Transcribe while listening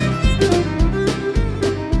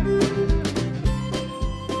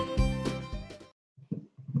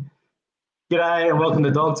G'day and welcome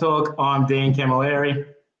to Dog Talk. I'm Dan Camilleri.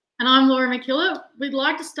 And I'm Laura McKillop. We'd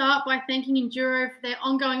like to start by thanking Enduro for their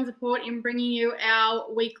ongoing support in bringing you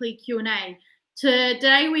our weekly Q&A.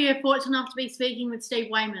 Today we are fortunate enough to be speaking with Steve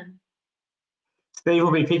Wayman. Steve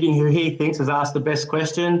will be picking who he thinks has asked the best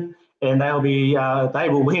question, and they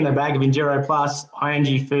will win a bag of Enduro Plus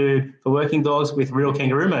ING food for working dogs with real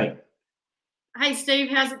kangaroo meat. Hey Steve,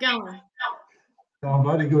 how's it going? I'm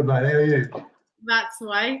bloody good, mate. How are you? That's the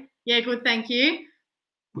way. Yeah, good, thank you.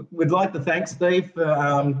 We'd like to thank Steve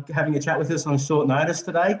for having a chat with us on short notice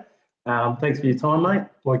today. Thanks for your time, mate.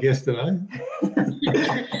 Like yesterday.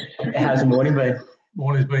 How's your morning been?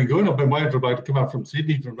 Morning's been good. I've been waiting for a bloke to come up from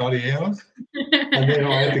Sydney for bloody hours. And then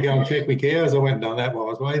I had to go and check my cows. I went and done that while I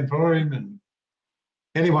was waiting for him. And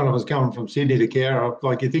anyone that was coming from Sydney to Cowra,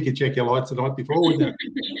 like, you think you'd check your lights the night before, wouldn't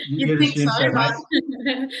you? You think so, right?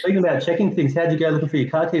 Speaking about checking things, how'd you go looking for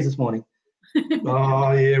your car keys this morning?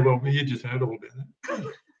 Oh, yeah, well, you just heard all about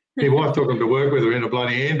it. My wife took him to work with her in a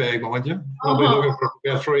bloody handbag, mind you. I've been looking for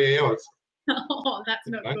about 3 hours. Oh, that's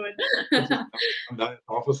not good. One day at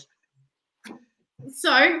the office.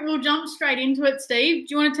 So we'll jump straight into it, Steve.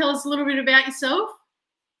 Do you want to tell us a little bit about yourself?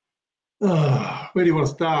 Where do you want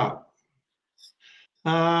to start?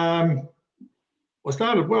 I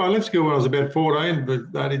left school when I was about 14,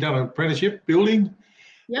 but I'd done an apprenticeship building.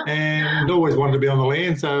 Yep. And always wanted to be on the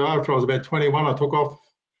land. So after I was about 21, I took off,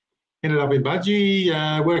 ended up in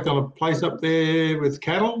Budgie, worked on a place up there with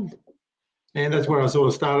cattle. And that's where I sort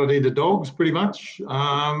of started into dogs pretty much.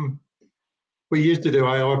 We used to do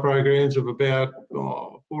AI programs of about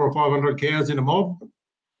 400 or 500 cows in a mob.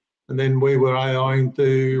 And then we were AIing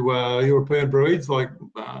to European breeds like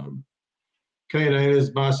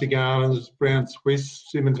Keenaners, Marsiganers, Brown Swiss,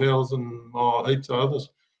 Simmentals, and heaps of others.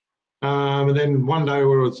 And then one day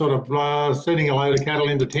we were sort of sending a load of cattle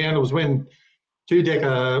into town. It was when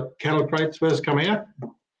 2-decker cattle crates first come out.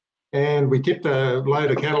 And we tipped a load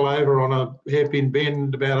of cattle over on a hairpin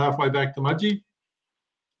bend about halfway back to Mudgee.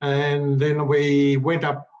 And then we went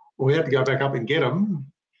up, we had to go back up and get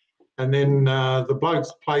them. And then the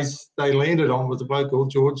bloke's place they landed on was a bloke called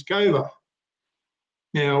George Cover.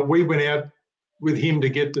 Now, we went out with him to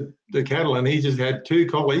get the cattle, and he just had 2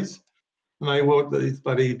 collies. And they walked these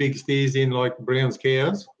bloody big steers in like Brown's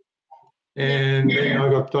cows. And then I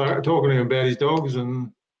got talking to him about his dogs,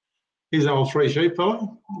 and he's an old 3-sheep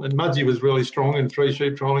fella. And Mudgee was really strong in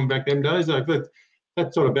 3-sheep trolling back them days. Like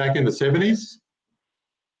that's sort of back in the 70s.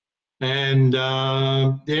 And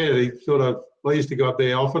I used to go up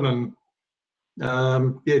there often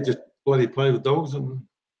and just bloody play with dogs. And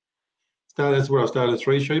that's where I started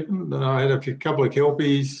 3-sheeping. And I had a couple of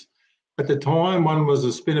Kelpies. At the time, one was a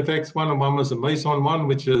Spinifex one and one was a Meson one,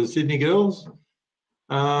 which is Sydney Girls.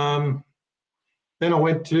 Then I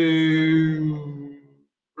went to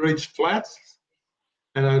Reach Flats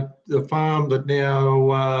and the farm that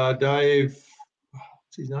now Dave,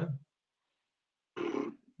 what's his name?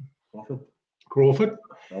 Crawford.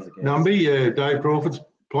 Numby, Dave Crawford's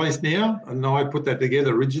place now. And I put that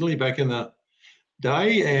together originally back in the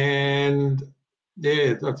day. And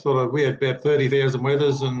that's we had about 30,000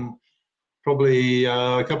 wethers and probably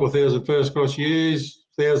a couple of thousand first cross ewes,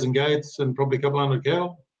 1,000 goats, and probably a couple hundred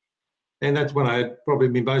cattle. And that's when I had probably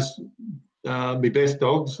my best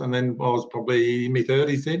dogs. And then I was probably in my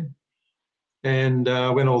 30s then. And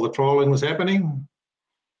when all the trialling was happening.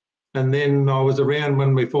 And then I was around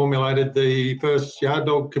when we formulated the first yard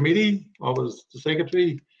dog committee. I was the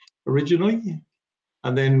secretary originally.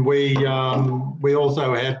 And then we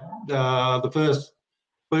also had the first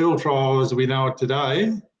field trial as we know it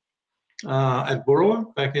today. At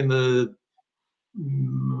Burrawa back in the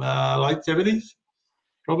late 70s,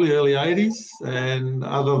 probably early 80s. And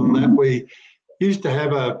other than that, we used to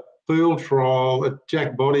have a field trial at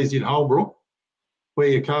Jack Body's in Holbrook, where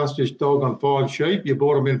you cast your dog on 5 sheep, you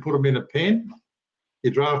brought them in, put them in a pen,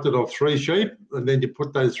 you drafted off 3 sheep, and then you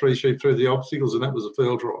put those 3 sheep through the obstacles, and that was a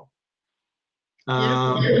field trial.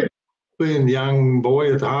 Being a young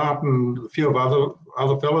boy at the heart and a few of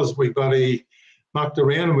other fellas, we bloody mucked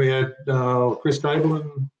around. We had Chris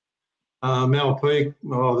Stapleton, Mel Peake,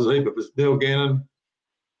 there's a heap of us, Neil Gannon.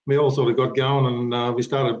 We all sort of got going and we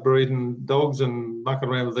started breeding dogs and mucking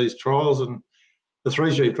around with these trials. And the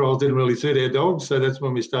 3-sheep trials didn't really suit our dogs, so that's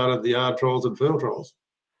when we started the yard trials and field trials.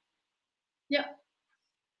 Yep.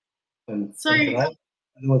 And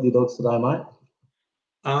what are your dogs today, mate?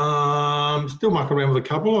 Still mucking around with a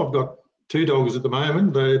couple. I've got 2 dogs at the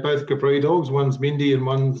moment. They're both Capri dogs. One's Mindy and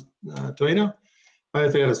one's Tina.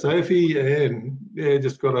 Both out of Sophie, and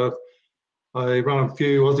I run a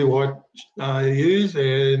few Aussie White ewes,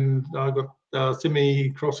 and I've got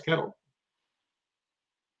semi-cross cattle.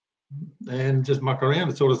 and just muck around.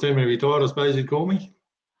 It's sort of semi-retired, I suppose you'd call me.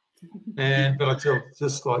 But I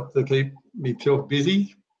just like to keep myself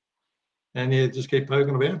busy and yeah, just keep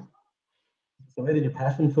poking about. So where did your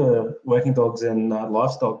passion for working dogs and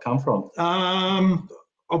livestock come from?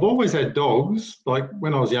 I've always had dogs. Like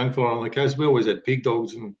when I was young fella on the coast, we always had pig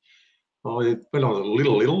dogs. And when I was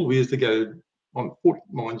little, we used to go on foot,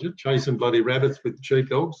 mind you, chasing bloody rabbits with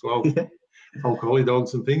sheepdogs, old collie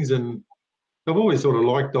dogs and things. And I've always sort of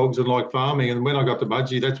liked dogs and liked farming. And when I got to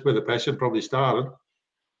Mudgee, that's where the passion probably started.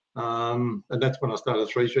 And that's when I started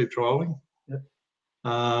 3-sheep trialling. Yep.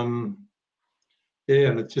 Yeah,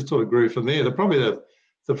 and it just sort of grew from there. Probably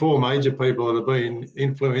the 4 major people that have been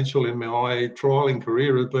influential in my trialling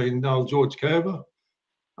career have been George Cover,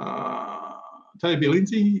 Toby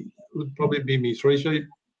Lindsay would probably be me 3-sheep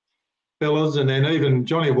fellas, and then even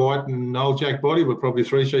Johnny White and old Jack Body were probably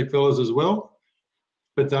 3-sheep fellas as well.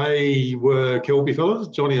 But they were Kelpie fellas.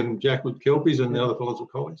 Johnny and Jack were Kelpies, and the other fellas were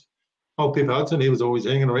collies. Old Pip Hudson, he was always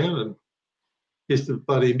hanging around, and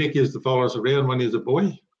Mick used to follow us around when he was a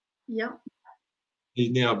boy. Yep.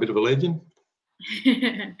 He's now a bit of a legend.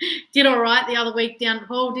 Did all right the other week down at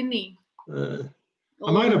Hall, didn't he?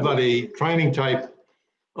 I made a bloody training tape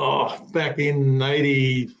back in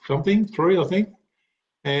 80-something, 3, I think.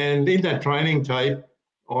 And in that training tape,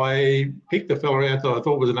 I picked a fella out that I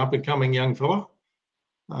thought was an up-and-coming young fella.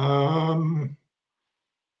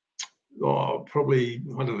 Probably,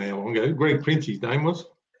 I don't know how long ago, Greg Prince, his name was.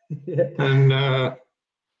 And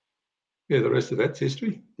the rest of that's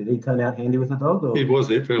history. Did he turn out handy with the dog? Or? He was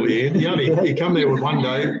there fairly handy. He come there one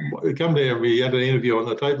day. He come there. We had an interview on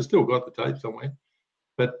the tape. I still got the tape somewhere.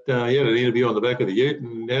 But he had an interview on the back of the ute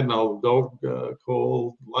and had an old dog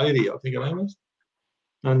called Lady, I think her name was.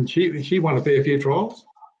 And she won a fair few trials.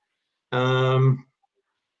 And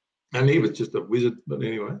he was just a wizard. But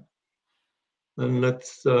anyway, and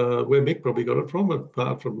that's where Mick probably got it from.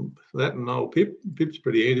 Apart from that, and old Pip. Pip's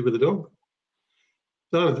pretty handy with the dog.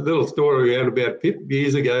 So a little story we had about Pip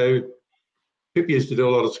years ago. Pip used to do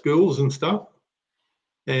a lot of schools and stuff.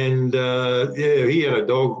 And he had a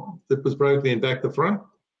dog that was broken in back to front.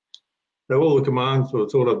 So all the commands were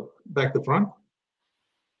sort of back to front.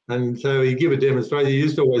 And so he gave a demonstration. He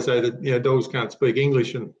used to always say that, dogs can't speak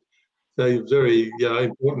English. And so it was very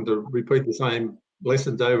important to repeat the same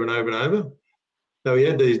lessons over and over and over. So he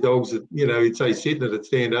had these dogs that, he'd say sit and it'd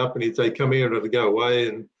stand up, and he'd say come here and it'd go away.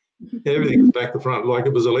 And everything was back to front. Like,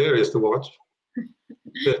 it was hilarious to watch.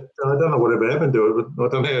 But I don't know whatever happened to it, but I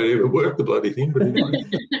don't know how it even worked, the bloody thing. But anyway.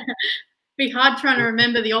 Be hard trying to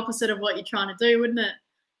remember the opposite of what you're trying to do, wouldn't it?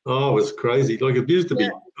 Oh, it was crazy. Like, it used to be,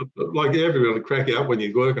 like, everyone would crack out when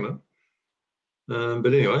you're working it.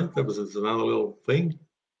 But anyway, that was just another little thing.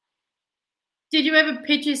 Did you ever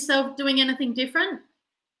picture yourself doing anything different?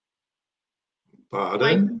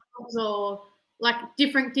 Pardon? Or like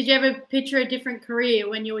different, did you ever picture a different career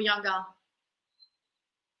when you were younger?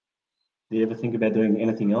 Do you ever think about doing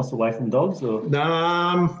anything else away from dogs? Or?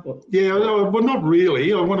 Well, not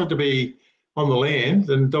really. I wanted to be on the land,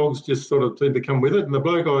 and dogs just sort of seemed to come with it. And the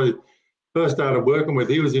bloke I first started working with,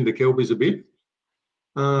 he was into Kelpies a bit.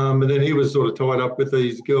 And then he was sort of tied up with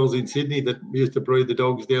these girls in Sydney that used to breed the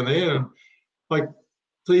dogs down there. And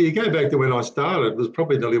so you go back to when I started, it was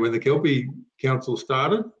probably nearly when the Kelpie Council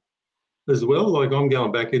started as well. Like, I'm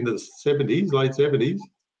going back into the 70s, late 70s.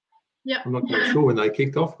 Yeah. I'm not quite sure when they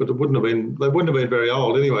kicked off, but they wouldn't have been very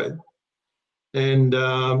old anyway. And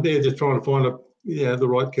they're just trying to find the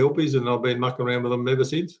right Kelpies, and I've been mucking around with them ever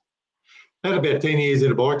since. I had about 10 years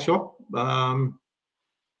in a bike shop,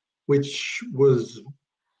 which was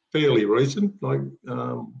fairly recent. Like,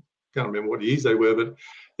 can't remember what years they were, but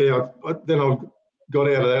then I got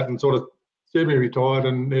out of that and sort of semi-retired,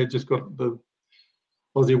 and just got the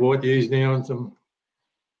Aussie white ewes now and some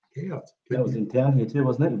cows. That was in town here too,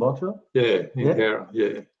 wasn't it, your bike shop? Yeah, in Cara,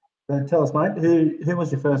 yeah. So tell us, mate, who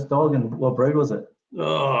was your first dog and what breed was it?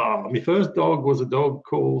 Oh, my first dog was a dog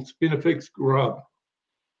called Spinifex Grub,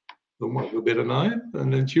 the one with a better name,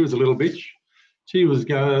 and then she was a little bitch. She used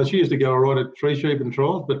to go right at 3-sheep and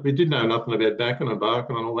trials, but we didn't know nothing about backing and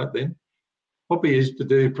barking and all that then. What we used to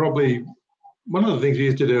do, probably one of the things we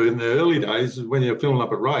used to do in the early days is when you're filling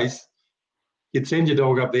up a race, you'd send your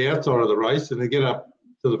dog up the outside of the race and they'd get up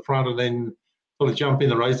to the front and then sort of jump in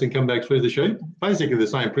the race and come back through the sheep. Basically the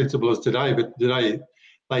same principle as today, but today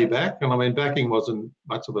they back. And I mean, backing wasn't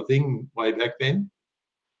much of a thing way back then.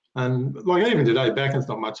 And like even today, backing's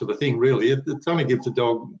not much of a thing really. It only gives the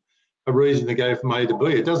dog a reason to go from A to B.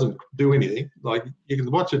 It doesn't do anything. Like, you can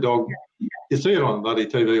watch a dog, you see it on bloody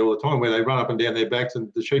TV all the time where they run up and down their backs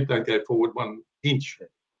and the sheep don't go forward 1 inch.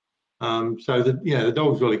 So that, you know, the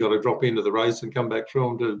dog's really got to drop into the race and come back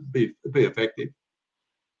through them to be effective.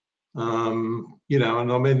 You know,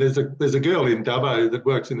 and I mean, there's a girl in Dubbo that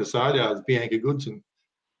works in the sale yards, Bianca Goodson.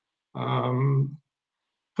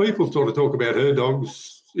 People sort of talk about her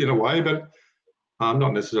dogs in a way, but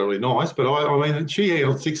not necessarily nice. But I mean, she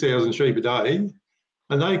handles 6,000 sheep a day,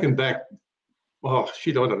 and they can back. Oh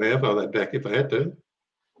shit, I don't know how far they'd back if they had to.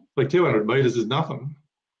 Like 200 metres is nothing.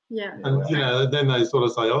 Yeah. And you know, then they sort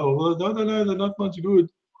of say, oh, well, no, they're not much good.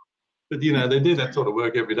 But you know, they do that sort of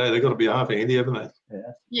work every day. They've got to be half handy, haven't they?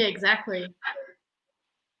 Yeah, exactly.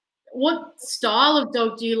 What style of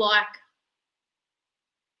dog do you like?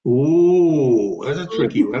 Ooh, that's a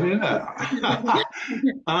tricky one, isn't it?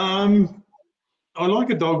 I like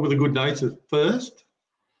a dog with a good nature first.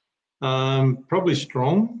 Probably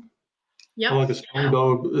strong. Yep. I like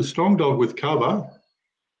a strong dog with cover,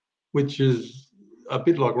 which is a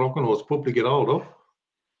bit like rocking horse pup to get hold of.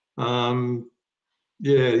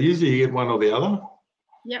 Yeah, usually you get one or the other.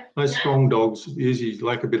 Yep. Most strong dogs usually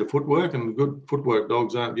lack a bit of footwork, and good footwork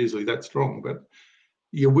dogs aren't usually that strong, but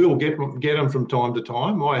you will get them from time to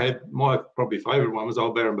time. I had my probably favourite one was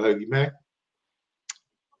old Baron Bogey Mac.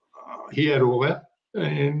 He had all that,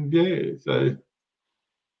 and yeah, so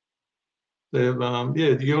they've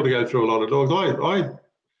you got to go through a lot of dogs. I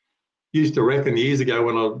used to reckon years ago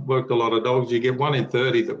when I worked a lot of dogs, you get 1 in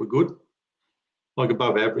 30 that were good, like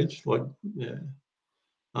above average, like yeah.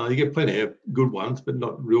 You get plenty of good ones, but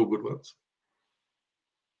not real good ones.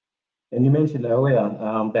 And you mentioned earlier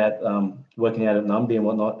about working out at Nunby and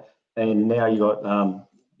whatnot, and now you got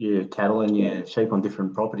your cattle and your sheep on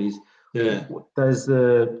different properties. Yeah. Does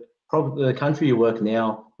the country you work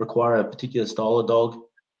now require a particular style of dog?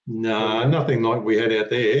 No, nothing like we had out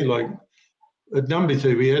there. Like at Nunby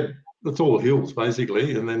too, it's all hills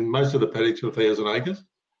basically, and then most of the paddocks are 1,000 acres.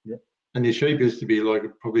 Yeah. And your sheep used to be like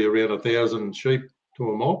probably around 1,000 sheep to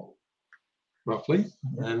a mob, roughly.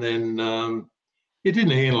 Yeah. And then you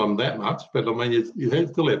didn't handle them that much, but I mean, you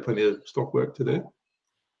still had plenty of stock work to do.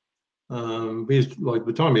 Because like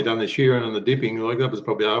the time you'd done the shearing and the dipping, like that was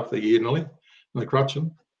probably half the year nearly, and the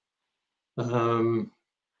crutching.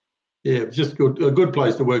 Yeah, it's just a good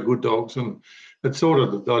place to work good dogs, and it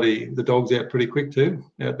sorted the dogs out pretty quick too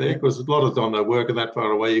out there, because a lot of the time they working that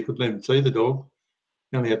far away, you couldn't even see the dog.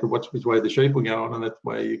 You only had to watch which way the sheep were going, and that's the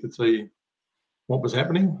way you could see what was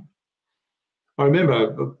happening. I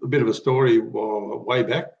remember a bit of a story way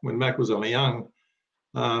back when Mac was only young.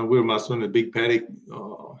 We were mustering a big paddock,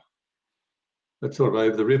 that's sort of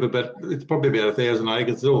over the river, but it's probably about 1,000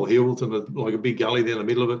 acres. It's all hills and like a big gully down the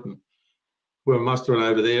middle of it. And we were mustering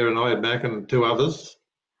over there, and I had Mac and 2 others,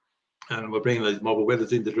 and we're bringing these mob of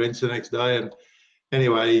weathers in to drench the next day. And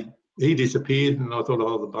anyway, he disappeared, and I thought,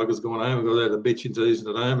 oh, the bugger's gone home. We got out of the bitching season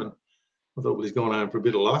at home, and I thought, well, he's gone home for a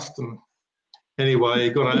bit of lust. And anyway, he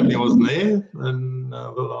got home and he wasn't there, and I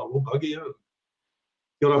thought, oh, well, buggy.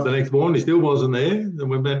 Got up the next morning, he still wasn't there. Then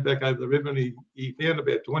we went back over the river, and he found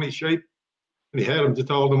about 20 sheep, and he had them, just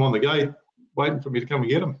hold them on the gate, waiting for me to come and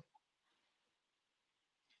get them.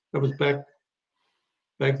 That was back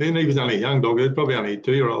then. He was only a young dog. He was probably only a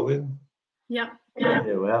 2-year-old then. Yeah.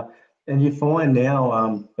 Yeah, wow. And you find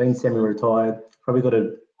now, being semi-retired, probably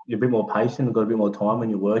you're a bit more patient, got a bit more time when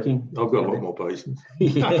you're working. I've got a lot more patience. Do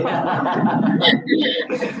you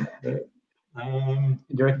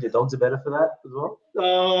reckon your dogs are better for that as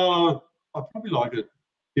well? I probably like a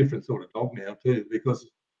different sort of dog now too, because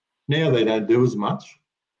now they don't do as much.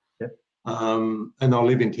 Yep. And they'll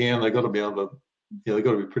live in town. They've got to be able to, they've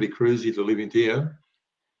got to be pretty cruisy to live in town,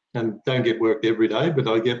 and don't get worked every day, but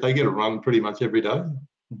they get a run pretty much every day.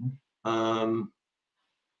 Mm-hmm.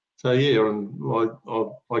 So yeah, and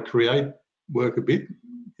I create work a bit.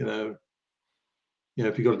 You know,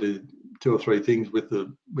 if you've got to do 2 or 3 things with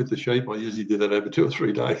the sheep, I usually do that over 2 or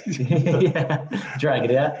 3 days. Yeah,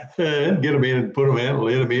 drag it out. Yeah, get them in and put them out,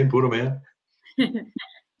 let them in, put them out.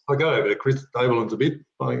 I go over to Chris Stablelands a bit.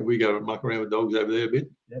 We go and muck around with dogs over there a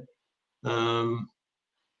bit. Yep.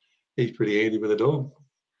 He's pretty handy with a dog.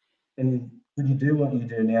 And would you do what you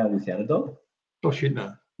do now without a dog? Oh shit,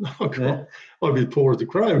 no. I'd be poor as a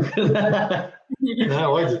crow.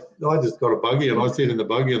 No, I just got a buggy, and I sit in the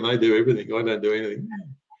buggy, and they do everything. I don't do anything.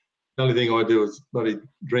 The only thing I do is bloody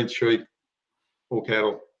drench sheep or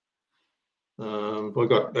cattle. I've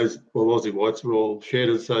got those Aussie whites are all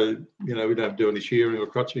shedders, so we don't do any shearing or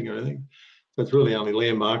crutching or anything. So it's really only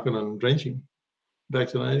lamb marking and drenching,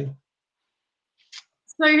 vaccinating.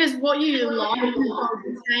 So has what you like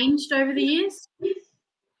changed over the years?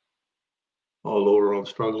 Oh, Laura, I'm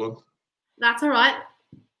struggling. That's all right.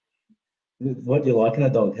 What do you like in a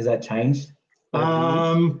dog? Has that changed?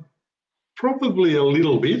 Probably a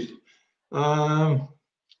little bit. Probably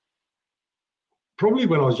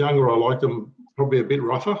when I was younger, I liked them probably a bit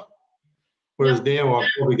rougher. Whereas now I'm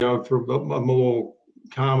probably going for a more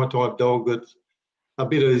calmer type dog that's a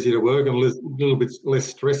bit easier to work and a little bit less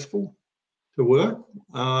stressful to work.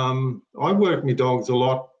 I work my dogs a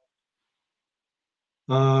lot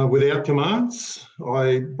without commands.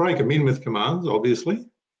 I break them in with commands, obviously.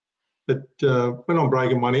 But when I'm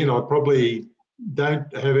breaking one in, I probably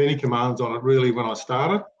don't have any commands on it really when I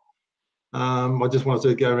start it. I just want it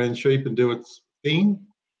to go around sheep and do its thing.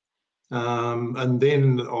 And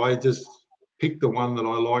then I just pick the one that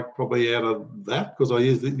I like probably out of that, because I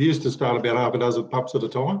used to start about half a dozen pups at a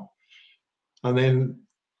time. And then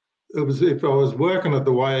if I was working it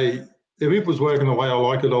the way, if it was working the way I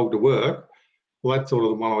like a dog to work, well, that's sort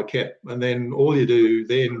of the one I kept. And then all you do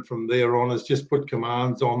then from there on is just put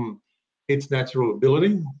commands on its natural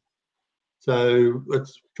ability. So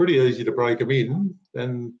it's pretty easy to break them in.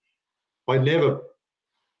 And I never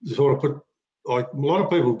sort of put, like a lot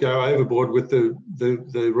of people go overboard with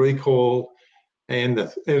the recall and a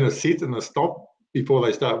sit and a stop before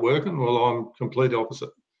they start working. Well, I'm complete opposite.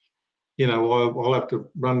 You know, I'll have to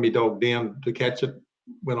run my dog down to catch it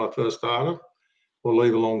when I first started, or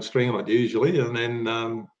leave a long string on it usually, and then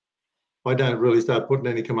I don't really start putting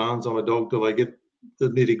any commands on a dog till they get the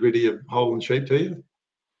nitty gritty of holding sheep to you.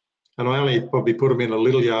 And I only probably put them in a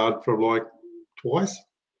little yard for like twice,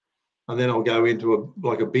 and then I'll go into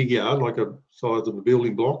a big yard, like a size of a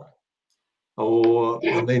building block,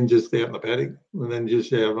 and then just out in the paddock, and then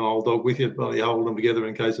just have an old dog with you, but you hold them together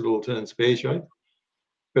in case it all turns spare shape.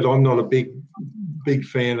 But I'm not a big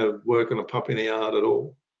fan of working a pup in a yard at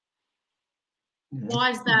all.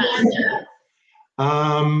 Why is that?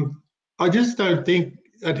 I just don't think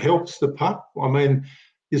it helps the pup. I mean,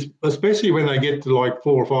 especially when they get to like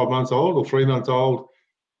 4 or 5 months old or 3 months old,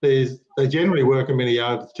 they generally work them in a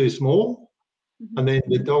yard that's too small, and then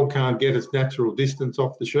the dog can't get its natural distance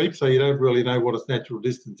off the sheep, so you don't really know what its natural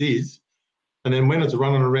distance is. And then when it's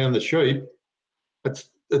running around the sheep, it's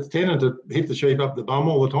tending to hit the sheep up the bum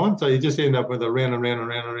all the time, so you just end up with a round and round and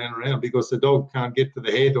round and round and round because the dog can't get to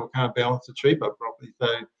the head or can't balance the sheep up properly. So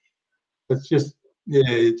it's just,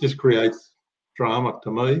 it just creates drama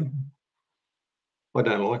to me. I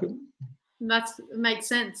don't like it. That makes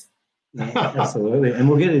sense. Yeah, absolutely. And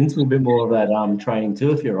we'll get into a bit more of that training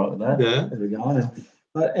too, if you're right with that. Yeah. As we go on.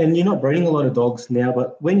 And you're not breeding a lot of dogs now,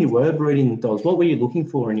 but when you were breeding dogs, what were you looking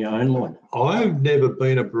for in your own line? I've never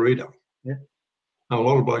been a breeder. Yeah. And a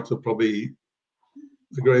lot of blokes will probably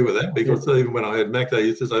agree with that, because even when I had Mac, they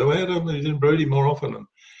used to say, well, how come you didn't breed him more often? And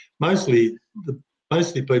mostly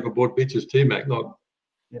people bought bitches to Mac, not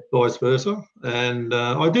vice versa. And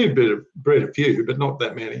I do breed a few, but not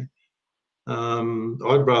that many.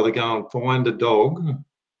 I'd rather go and find a dog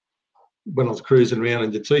when I was cruising around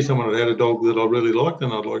and you'd see someone that had a dog that I really liked,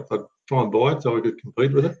 and I'd try and buy it so I could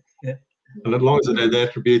compete with it. Yeah. And as long as it had the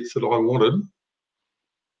attributes that I wanted.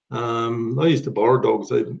 I used to borrow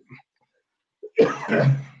dogs even.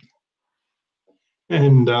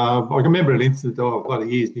 And I can remember an incident, bloody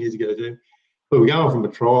years and years ago too. We were going from a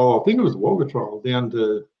trial, I think it was a Wagga trial, down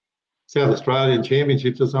to South Australian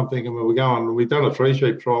Championships or something, and we'd done a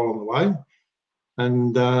 3-sheep trial on the way.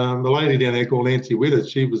 And the lady down there called Nancy Withers,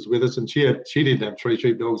 she was with us, and she didn't have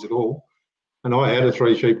 3-sheep dogs at all. And I had a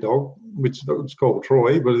 3-sheep dog, which was called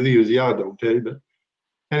Troy, but he was a yard dog too. But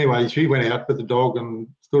anyway, she went out with the dog and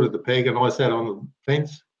stood at the peg, and I sat on the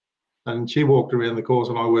fence, and she walked around the course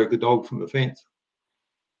and I worked the dog from the fence.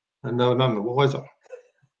 And they were none the wiser.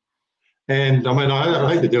 And I mean,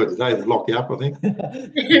 I hate to do it today, they'd lock you up, I think.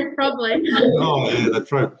 Probably. Oh, yeah, they'd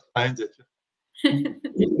throw pains at you.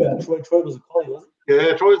 Troy was a collie, wasn't he?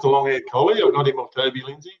 Yeah, Troy's a long-haired collie. I got him off Toby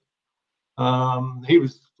Lindsay.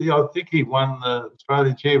 I think he won the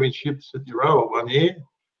Australian Championships at Euroa one year.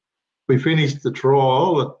 We finished the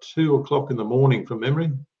trial at 2 o'clock in the morning from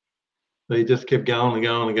memory. He just kept going and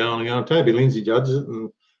going and going and going. Toby Lindsay judges it, and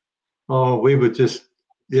we were just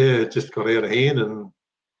got out of hand, and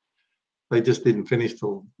they just didn't finish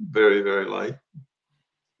till very, very late.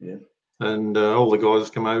 Yeah. And all the guys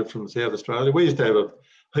come over from South Australia. We used to have a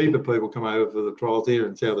heap of people come over for the trials here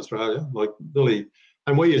in South Australia, like Billy,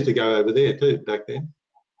 and we used to go over there too back then.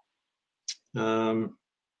 I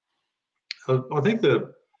think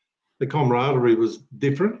the camaraderie was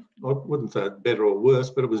different. I wouldn't say better or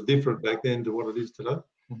worse, but it was different back then to what it is today.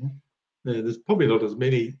 Mm-hmm. Yeah, there's probably not as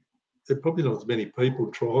many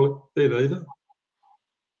people trial it then either.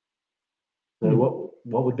 So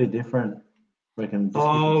what would be different? Reckon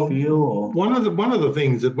just feel, or one of the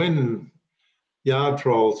things that when yard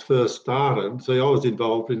trials first started, see, I was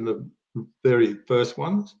involved in the very first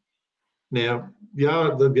ones, Now,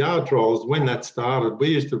 the yard trials, when that started, we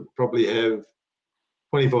used to probably have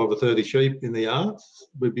 25 or 30 sheep in the yards.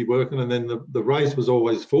 We'd be working, and then the race was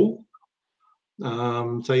always full.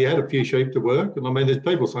 So you had a few sheep to work. And I mean, there's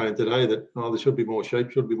people saying today that, oh, there should be more sheep.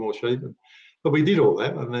 But we did all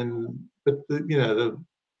that. And then, but the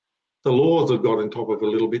laws have got on top of it a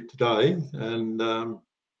little bit today, and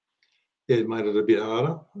it made it a bit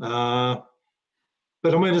harder.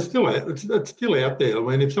 But I mean, it's still out there. I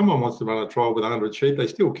mean, if someone wants to run a trial with 100 sheep, they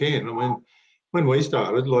still can. I mean, when we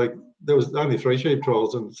started, like, there was only 3 sheep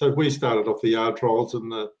trials, and so we started off the yard trials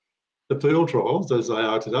and the field trials as they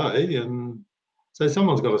are today. And so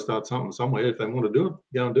someone's got to start something somewhere. If they want to do it,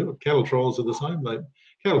 go and do it. Cattle trials are the same.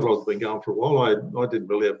 Cattle trials have been going for a while. I didn't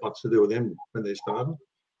really have much to do with them when they started,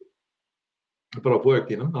 but I've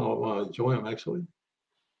worked in them. I enjoy them, actually.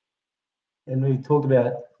 And we talked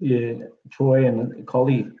about Troy and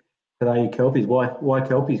Collie today, Kelpies. Why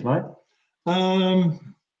Kelpies, mate?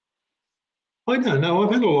 I don't know.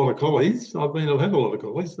 I've had a lot of collies. I've had a lot of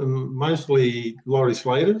collies, and mostly Laurie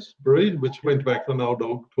Slater's breed, which went back to an old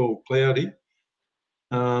dog called Cloudy.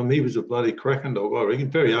 He was a bloody cracking dog, I reckon.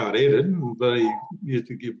 Very hard-headed, but he used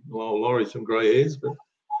to give Laurie some grey hairs. But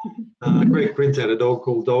Greg Prince had a dog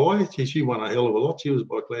called Di. She won a hell of a lot. She was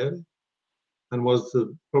by Cloudy, and was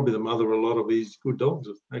probably the mother of a lot of his good dogs,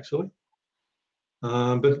 actually.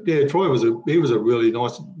 But yeah, Troy was a really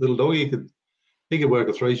nice little dog. He could work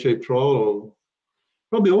a 3 sheep trial, or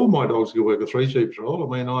probably all my dogs could work a 3 sheep trial.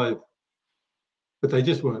 I mean, but they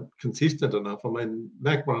just weren't consistent enough. I mean,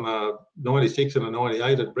 Mac won a 96 and a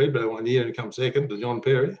 98 at Bredbow one year and come second to John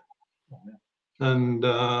Perry. And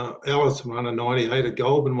Alice won a 98 at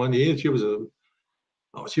Goulburn one year. She was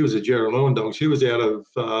a Gerald Owen dog. She was out of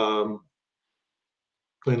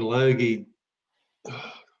Glenlogie.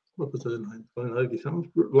 What was her name? Glenlogie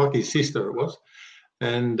something. Lucky's sister it was.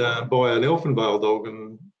 And by an Elfinvale dog,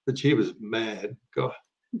 but she was mad. God,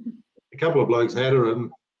 a couple of blokes had her,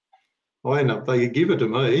 and they could give it to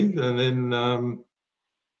me, and then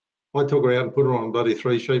I took her out and put her on bloody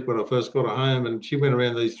 3 sheep when I first got her home, and she went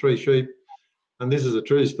around these 3 sheep, and this is a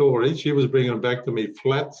true story. She was bringing them back to me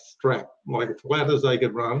flat strapped, like flat as they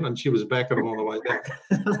could run, and she was backing them on the way back.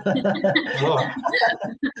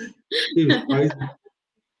 She was crazy.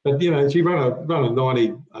 But she ran a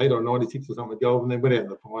 98 or 96 or something at Goulburn, and then went out in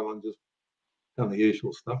the final and just done the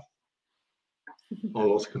usual stuff. I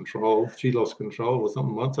lost control. She lost control, or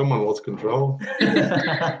something. Someone lost control.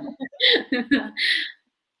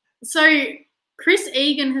 So Chris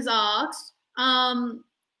Egan has asked.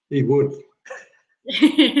 He would.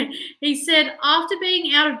 He said, after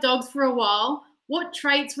being out of dogs for a while, what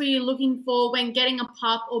traits were you looking for when getting a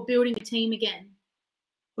pup or building a team again?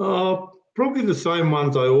 Probably the same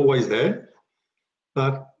ones I always had,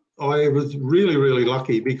 but I was really, really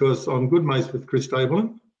lucky because I'm good mates with Chris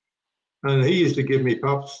Stableman, and he used to give me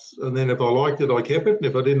pups, and then if I liked it, I kept it, and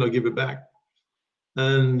if I didn't, I give it back.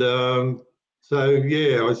 And so,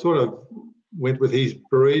 yeah, I sort of went with his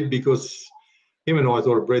breed because him and I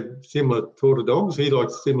sort of bred similar sort of dogs. He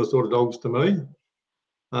likes similar sort of dogs to me.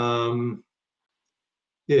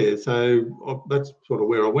 Yeah, so that's sort of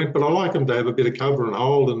where I went, but I like them to have a bit of cover and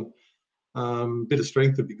hold, and a bit of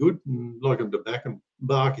strength would be good, and like them to back and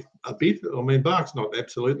bark a bit. I mean, bark's not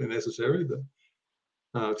absolutely necessary, but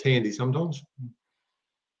it's handy sometimes.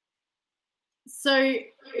 So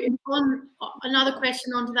on another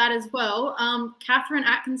question onto that as well, Catherine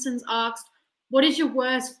Atkinson's asked, what is your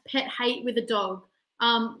worst pet hate with a dog?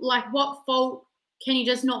 Like what fault can you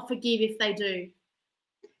just not forgive if they do?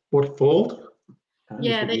 What fault?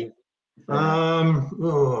 Yeah.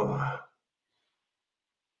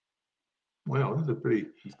 Wow, that's a pretty...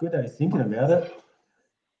 It's good that he's thinking about it.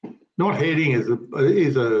 Not heading is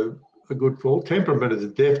a good fault. Temperament is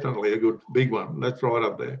definitely a good big one. That's right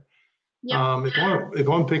up there. Yep. If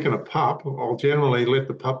I'm picking a pup, I'll generally let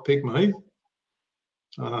the pup pick me.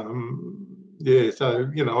 Yeah,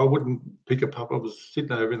 so I wouldn't pick a pup. I was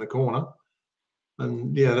sitting over in the corner,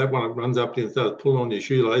 and yeah, that one runs up to you and starts pulling on your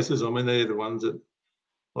shoelaces. I mean, they're the ones that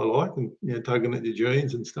I like, and tugging at your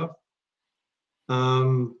jeans and stuff.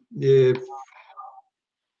 Yeah,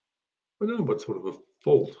 I don't know what sort of a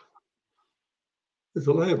fault.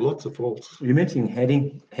 They have lots of faults. You mentioned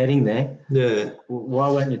heading there. Yeah. Why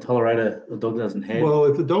won't you tolerate a dog that doesn't head? Well,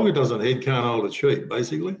 if the dog that doesn't head can't hold a sheep,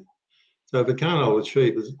 basically. So if it can't hold a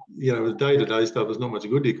sheep, the day-to-day stuff is not much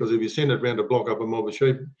good because if you send it around to block up a mob of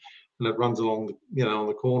sheep and it runs along, on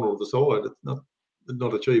the corner of the side, it's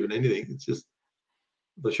not achieving anything. It's just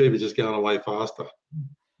the sheep is just going away faster.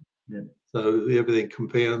 Yeah. So everything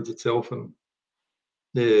compounds itself, and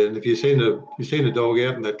yeah. And if you send a dog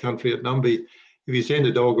out in that country at Numby, if you send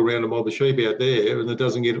a dog around a mob of sheep out there and it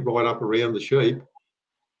doesn't get it right up around the sheep,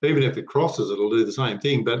 even if it crosses, it'll do the same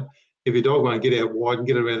thing. But if your dog won't get out wide and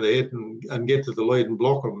get around the head and get to the lead and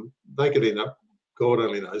block them, they could end up, God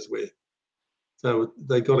only knows where. So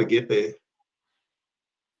they got to get there.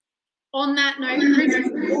 On that note, Chris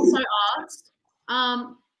also asked,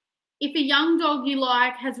 if a young dog you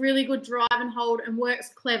like has really good drive and hold and works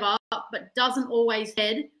clever, but doesn't always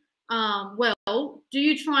head well, do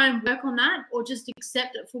you try and work on that, or just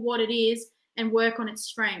accept it for what it is and work on its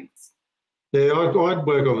strengths? Yeah, I'd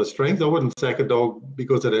work on the strength. I wouldn't sack a dog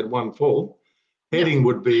because it had one fault. Heading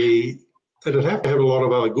would be, it'd have to have a lot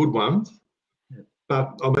of other good ones.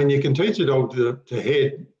 But, I mean, you can teach a dog to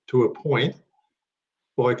head to a point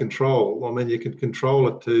by control. I mean, you can control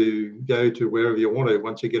it to go to wherever you want to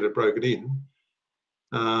once you get it broken in.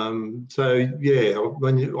 So, yeah,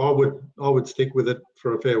 I would stick with it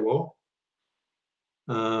for a fair while.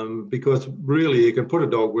 Because really you can put a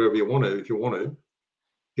dog wherever you want to if you want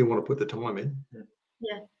to put the time in.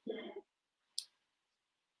 Yeah.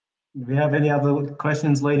 Do we have any other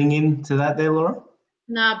questions leading into that there, Laura?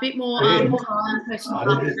 No, a bit more questions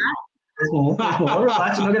after that. All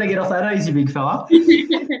right, you're not going to get off that easy, big fella.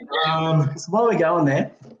 So while we're going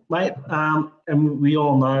there, mate, and we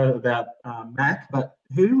all know about Mac, but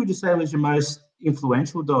who would you say was your most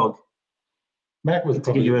influential dog? Mac was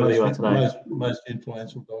probably the most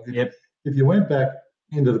influential dog. Yep. If you went back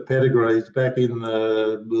into the pedigrees back in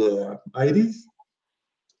the 80s,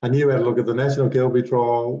 and you had a look at the National Kelpie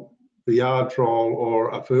Trial, the Yard Trial, or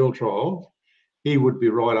a Field Trial, he would be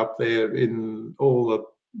right up there in all the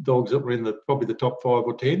dogs that were in probably the top 5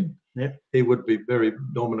 or 10. Yep. He would be very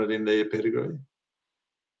dominant in their pedigree.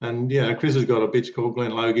 And, you know, Chris has got a bitch called Glen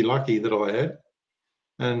Logie Lucky that I had.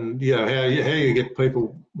 And, you know, how you get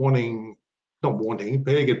people how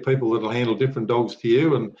you get people that'll handle different dogs to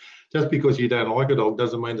you. And just because you don't like a dog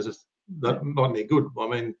doesn't mean it's just not any good. I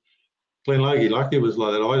mean, Glen Logie Lucky was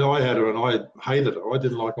like that. I had her and I hated her. I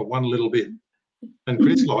didn't like her one little bit. And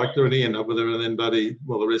Chris liked her and he ended up with her, and then the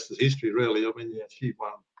rest is history, really. I mean, yeah, she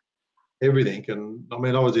won everything. And I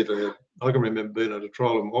mean, I can remember being at a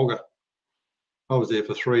trial in Wagga. I was there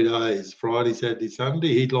for 3 days, Friday, Saturday, Sunday.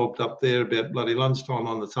 He lobbed up there about bloody lunchtime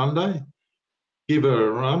on the Sunday, give her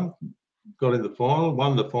a run, got in the final,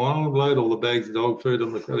 won the final, load all the bags of dog food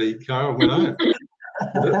on the bloody car and went home.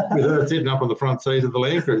 with her sitting up on the front seat of the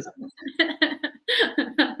Land Cruiser. You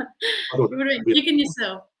would have been kicking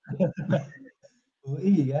yourself. Well,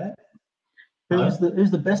 here you go.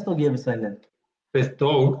 Who's the best dog you ever seen then? Best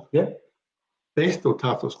dog? Yep. Best or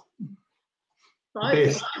toughest?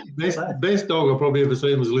 Both. Best dog I've probably ever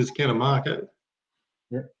seen was Liz Canamarco.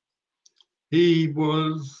 Yep. He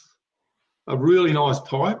was a really nice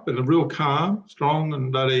type and a real calm, strong,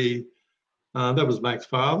 and that was Mac's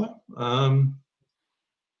father.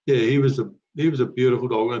 Yeah, he was a beautiful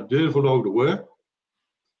dog, a beautiful dog to work.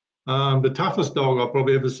 The toughest dog I've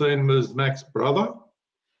probably ever seen was Mac's brother.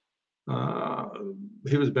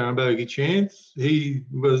 He was Barambogi Chance. He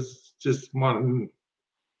was just one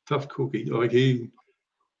tough cookie. Like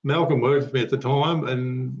Malcolm worked with me at the time,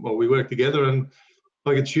 and we worked together. And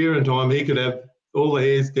like at shearing time, he could have all the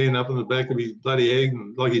hairs stand up on the back of his bloody egg,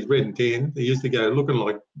 and like he's red and tan. He used to go looking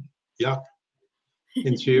like yuck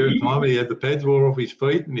in shearing time. He had the pads wore off his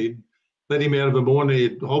feet, and he'd let him out of the morning.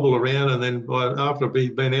 He'd hobble around, and then after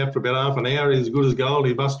he'd been out for about half an hour, he was good as gold.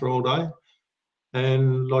 He'd muster all day,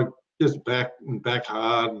 and like just back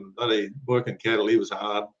hard, and bloody working cattle. He was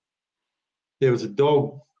hard. There was a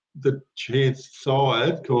dog that Chance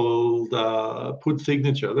sired called Pud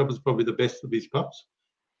Signature. That was probably the best of his pups.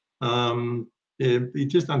 Yeah, he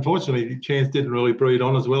just, unfortunately, Chance didn't really breed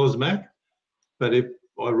on as well as Mac. But if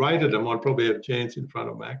I rated him, I'd probably have Chance in front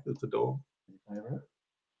of Mac as the dog. Favourite?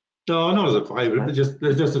 No, not as a favourite, but just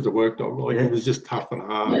as a work dog. Like, he was just tough and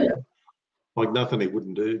hard. Yeah. Like nothing he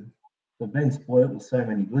wouldn't do. We've been spoilt with so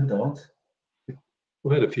many good dogs.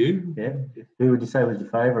 We've had a few. Yeah. Who would you say was your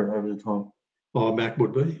favourite over the time? Oh, Mac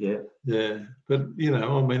would be. Yeah. Yeah. But, you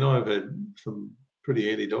know, I mean, I've had some pretty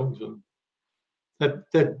handy dogs. And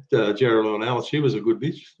that Geraldine Alice, she was a good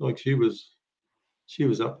bitch. Like, she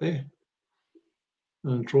was up there.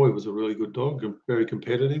 And Troy was a really good dog, very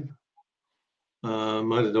competitive. I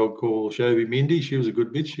had a dog called Shelby Mindy. She was a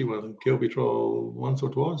good bitch. She won the Kelpie Trial once or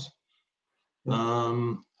twice.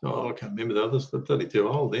 I can't remember the others. They're 32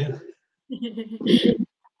 old now. I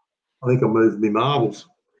think I moved my marbles.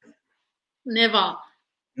 Never.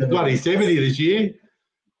 They're bloody 70 this year.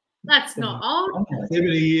 That's not old.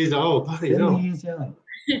 70 years old. Bloody 70 years young.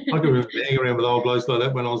 I could remember hanging around with old blokes like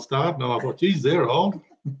that when I was starting, and I thought, geez, they're old.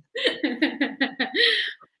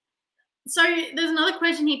 So there's another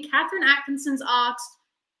question here. Catherine Atkinson's asked,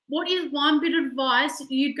 what is one bit of advice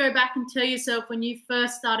you'd go back and tell yourself when you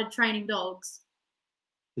first started training dogs?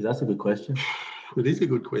 That's a good question. It is a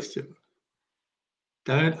good question.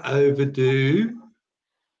 Don't overdo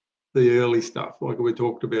the early stuff like we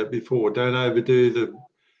talked about before. Don't overdo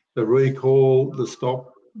the recall, the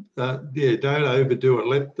stop. Don't overdo it.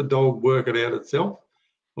 Let the dog work it out itself.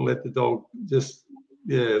 Let the dog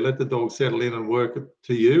let the dog settle in and work it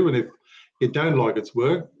to you. And if you don't like its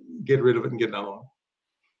work, get rid of it and get another one.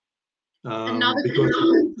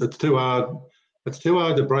 Because it's too hard. It's too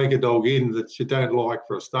hard to break a dog in that you don't like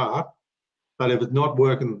for a start. But if it's not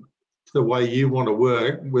working the way you want to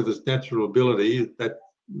work with its natural ability, that's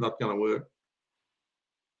not going to work.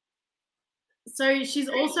 So she's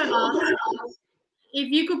also asked, if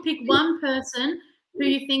you could pick one person who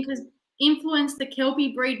you think has influenced the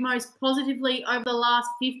Kelpie breed most positively over the last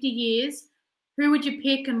 50 years, who would you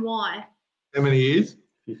pick and why? How many years?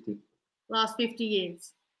 50. Last 50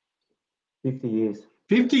 years. 50 years.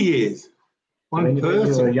 50 years. One When you were a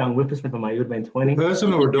person. young whippersnapper, mate, you would have been 20.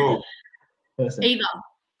 Person or a dog? Person. Either.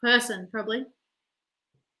 Person, probably.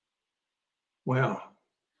 Wow.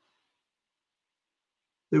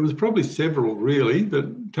 There was probably several really,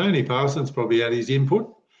 but Tony Parsons probably had his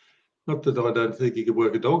input. Not that I don't think he could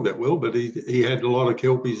work a dog that well, but he had a lot of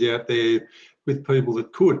Kelpies out there with people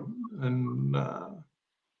that could, and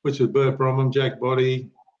which was Bert Bromham, Jack Body,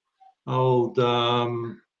 old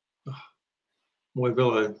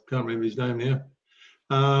Moyvello, can't remember his name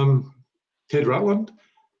now. Ted Rutland.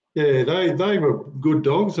 Yeah, they were good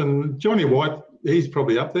dogs, and Johnny White, he's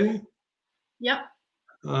probably up there. Yep.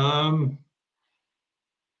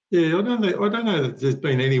 Yeah, I don't know that there's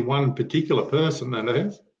been any one particular person that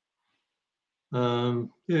has.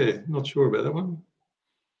 Yeah, not sure about that one.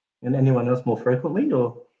 And anyone else more frequently,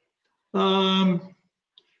 or?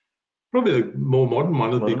 Probably the more modern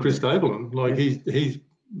one would be Chris Stapleton. Like he's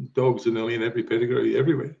dogs are nearly in every pedigree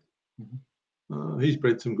everywhere. He's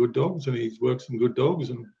bred some good dogs and he's worked some good dogs,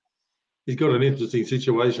 and he's got an interesting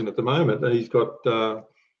situation at the moment. He's got a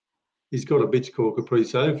bitch called Capri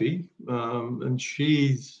Sophie, and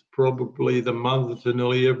she's probably the mother to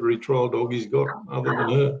nearly every trial dog he's got other than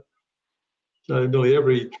her. So nearly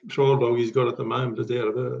every trial dog he's got at the moment is out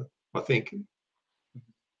of her, I think.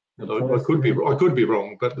 And I could be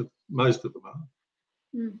wrong, but most of them are.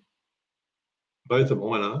 Mm. Both of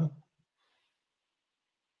mine are.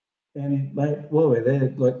 And mate, while we're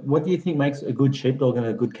there, like, what do you think makes a good sheepdog and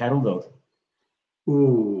a good cattle dog?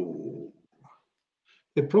 Ooh,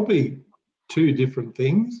 they're probably two different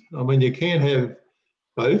things. I mean, you can have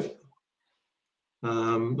both.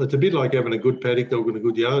 It's a bit like having a good paddock dog and a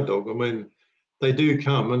good yard dog. I mean, they do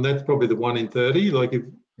come, and that's probably the 1 in 30. Like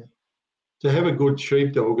to have a good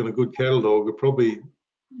sheepdog and a good cattle dog are probably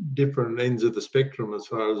different ends of the spectrum as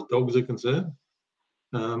far as dogs are concerned.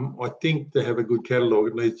 I think to have a good cattle dog,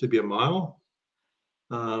 it needs to be a male.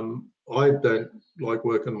 I don't like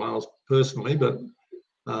working males personally, but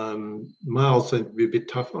males seem to be a bit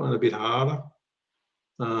tougher and a bit harder,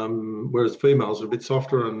 whereas females are a bit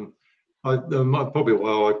softer. And probably why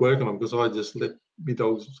I like working them, because I just let my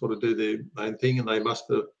dogs sort of do their own thing, and they must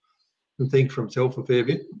have and think for himself a fair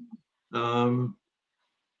bit.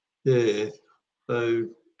 Yeah, so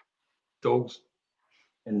dogs.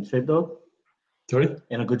 And sheepdog? Sorry?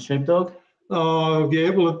 And a good sheepdog? Oh, yeah,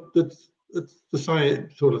 well, it's the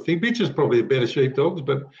same sort of thing. Bitches probably are better sheepdogs,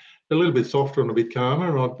 but a little bit softer and a bit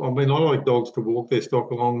calmer. I mean, I like dogs to walk their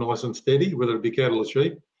stock along nice and steady, whether it be cattle or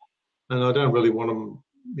sheep. And I don't really want them,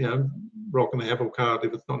 rocking the apple cart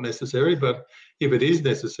if it's not necessary. But if it is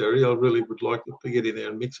necessary, I really would like to get in there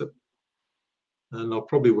and mix it. And I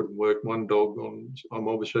probably wouldn't work one dog on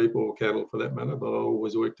either sheep or cattle for that matter, but I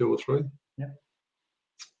always work 2 or 3. Yeah.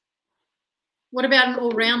 What about an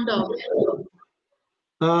all-round dog?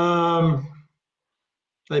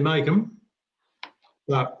 They make them,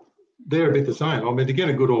 but they're a bit the same. I mean, to get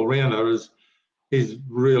a good all-rounder is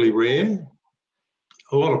really rare.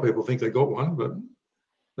 A lot of people think they got one, but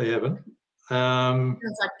they haven't.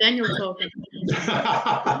 It's like Daniel talking. He's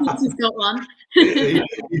got one.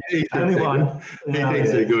 Only one. He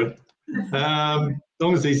thinks they're good. As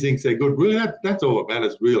long as he thinks they're good, really, that's all that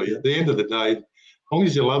matters, really. At the end of the day, as long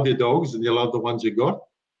as you love your dogs and you love the ones you got,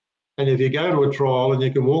 and if you go to a trial and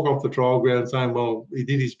you can walk off the trial ground saying, well, he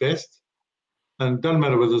did his best, and it doesn't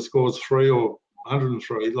matter whether the score's 3 or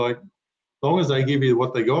 103, like, as long as they give you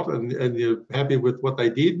what they got and you're happy with what they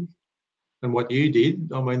did and what you did,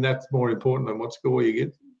 I mean, that's more important than what score you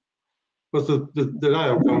get. Because the day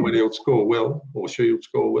will come when he'll score well, or she'll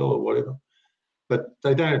score well, or whatever. But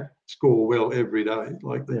they don't score well every day.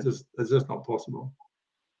 Like, it's just not possible.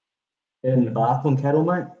 And bark on cattle,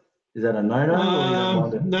 mate? Is that a no-no, or you don't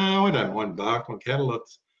mind it? No, I don't mind bark on cattle.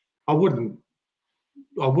 I wouldn't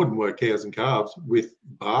work cows and calves with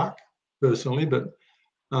bark personally, but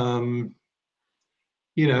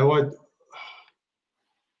you know,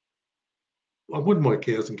 I wouldn't work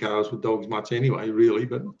cows and calves with dogs much anyway, really.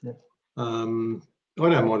 But I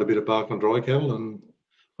don't mind a bit of bark on dry cattle, and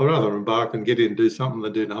I'd rather them bark and get in and do something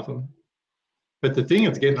than do nothing. But the thing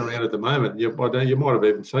that's getting around at the moment, you might have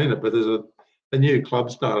even seen it, but there's a new club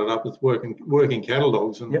started up that's working cattle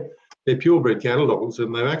dogs, and they're purebred cattle dogs,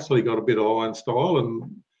 and they've actually got a bit of iron style, and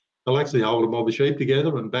they'll actually hold a mob of sheep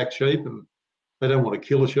together and back sheep, and they don't want to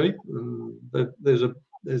kill a sheep. And there's a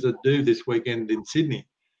do this weekend in Sydney,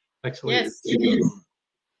 actually. Yes.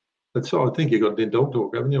 I think you got it in Dog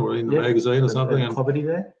Talk, haven't you, or in the magazine or something? Property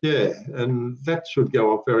there. Yeah, and that should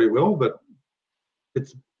go off very well, but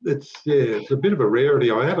it's a bit of a rarity.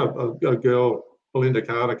 I had a girl, Belinda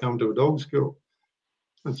Carter, come to a dog school,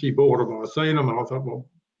 and she bought them. I seen them, and I thought, well,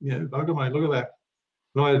 bugger, mate, look at that.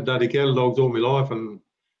 And I had dirty cattle dogs all my life, and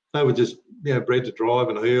they were just bred to drive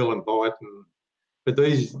and heel and bite, but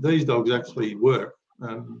these dogs actually work,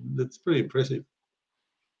 and it's pretty impressive.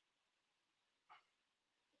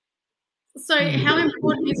 So, how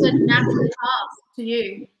important is a natural calf to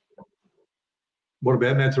you? What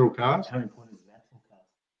about natural calves? How important is natural calves?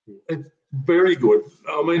 It's very good.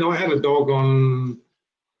 I mean, I had a dog on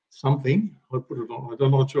something. I put it on.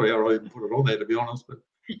 I'm not sure how I even put it on there, to be honest. But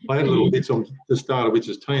I had little bits on the starter, which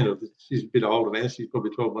is Tina. She's a bit older now. She's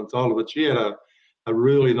probably 12 months older, but she had a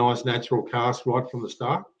really nice natural cast right from the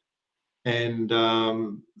start. And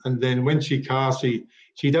then when she casts,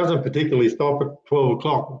 she doesn't particularly stop at 12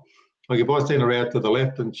 o'clock. Like if I send her out to the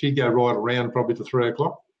left, and she'd go right around probably to 3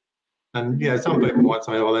 o'clock. And some people might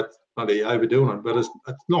say, "Oh, that's bloody overdoing it," but it's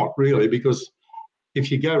not really, because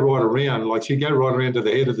if you go right around, like she'd go right around to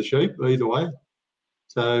the head of the sheep either way.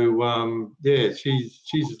 So she's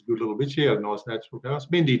a good little bit. She had a nice natural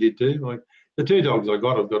cast. Mindy did too. Like the two dogs I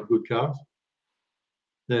got have got good casts.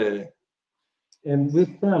 Yeah. And with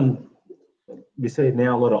we see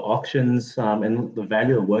now a lot of auctions and the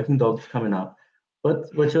value of working dogs coming up.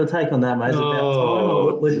 What's your take on that, mate? Is it about time,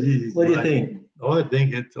 or what do you think? I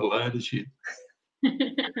think it's a load of shit.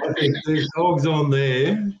 I think there's dogs on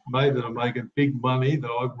there, mate, that are making big money that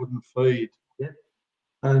I wouldn't feed. Yep.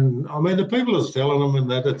 And I mean, the people are selling them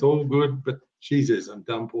and that's all good, but geez, there's some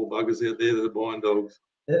dumb poor buggers out there that are buying dogs.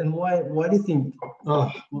 And why do you think?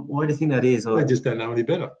 Why do you think that is? They just don't know any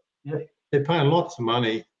better. Yeah. They're paying lots of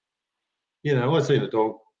money. I seen a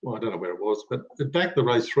dog. Well, I don't know where it was, but it backed the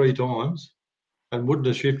race 3 times and wouldn't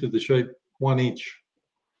have shifted the sheep 1 inch.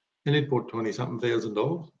 And it bought $20-something thousand.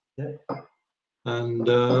 Yeah. And,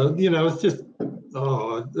 it's just,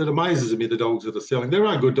 it amazes me, the dogs that are selling. There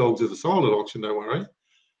are good dogs that are sold at auction, don't worry.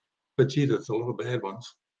 But gee, there's a lot of bad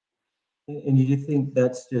ones. And do you think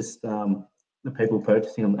that's just the people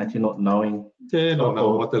purchasing them actually not knowing? Yeah, not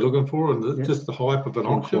knowing what they're looking for, and just the hype of an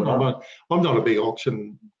auction. I'm not a big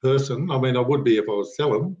auction person. I mean, I would be if I was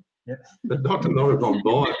selling, but not if I'm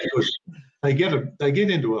buying, because they get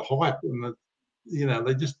into a hype, and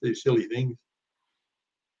they just do silly things.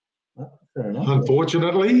 Well, fair enough.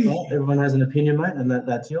 Unfortunately. Well, everyone has an opinion, mate, and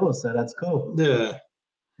that's yours, so that's cool. Yeah.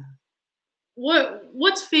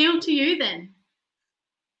 What's feel to you then?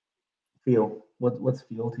 Feel. What's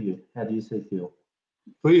feel to you? How do you see feel?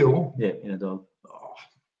 Feel? Yeah, in a dog. Oh,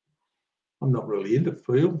 I'm not really into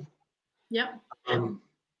feel. Yep.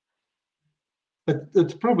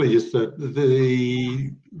 It's probably just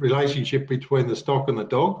the relationship between the stock and the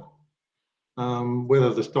dog.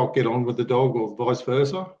 Whether the stock get on with the dog or vice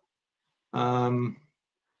versa.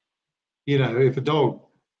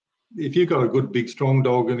 If you've got a good, big, strong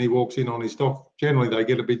dog and he walks in on his stock, generally they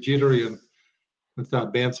get a bit jittery and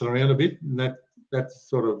start bouncing around a bit, and that's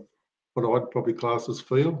sort of what I'd probably class as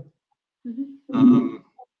feel. Mm-hmm.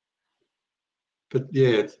 But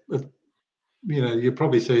yeah, you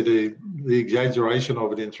probably see the exaggeration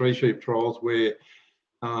of it in 3 sheep trials where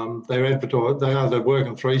they're advertised, they're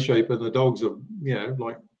working 3 sheep and the dogs are,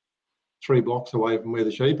 like 3 blocks away from where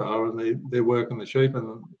the sheep are, and they're working the sheep,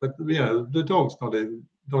 but the dog's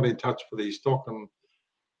not in touch for these stock, and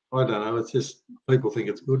I don't know. It's just people think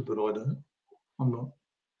it's good, but I don't. I'm not.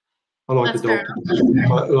 I like the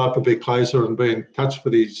dog to be closer and be in touch for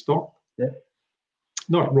these stock. Yeah.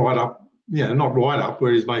 Not right up, not right up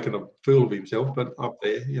where he's making a fool of himself, but up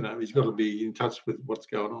there, he's got to be in touch with what's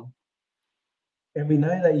going on. And we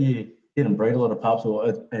know that you didn't breed a lot of pups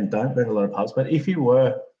and don't breed a lot of pups, but if you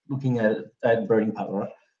were looking at breeding pup, right?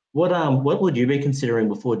 What would you be considering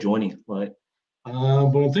before joining? Like, well,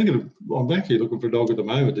 I'm actually looking for a dog at the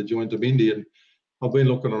moment to join Domindi, and I've been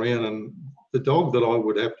looking around, and the dog that I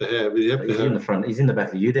would have to have, you have to He's have. in the front. He's in the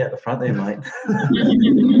back of you there at the front there, mate.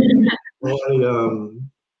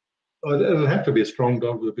 It'll have to be a strong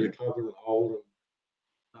dog with a bit of cover and hold.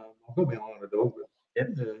 And, I've got my eye on a dog, but Yep.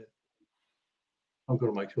 I've got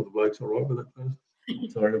to make sure the bloke's all right with it first.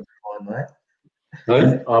 Sorry, it'll be fine, mate.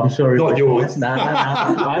 Hey? I'm sorry. Not yours. No.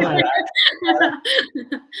 I know.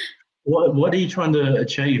 What are you trying to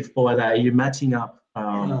achieve by that? Are you matching up?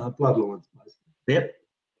 Bloodlines, basically. Yep.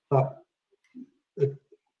 But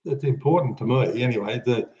it's important to me anyway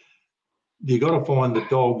that you got to find the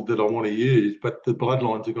dog that I want to use, but the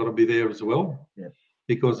bloodlines have got to be there as well. Yeah.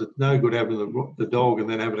 Because it's no good having the dog and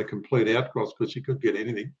then having a complete outcross, because you could get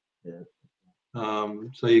anything. Yeah.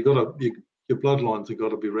 So your bloodlines have got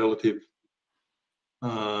to be relative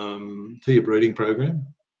to your breeding program.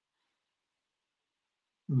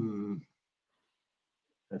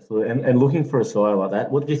 Absolutely. And looking for a sire like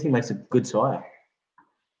that, what do you think makes a good sire?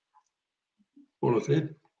 What I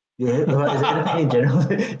said. Yeah, like, is it anything in general?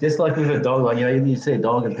 Just like with a dog, like you see a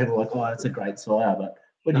dog and people are like, oh, it's a great sire, but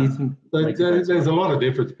what do you think? There's a lot of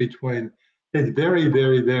difference between. There's very,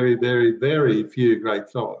 very, very, very, very few great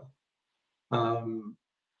sires.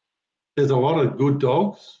 There's a lot of good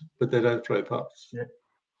dogs, but they don't throw pups. Yeah.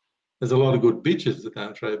 There's a lot of good bitches that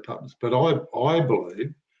don't throw pups, but I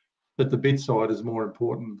believe that the bitch side is more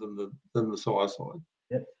important than the sire side.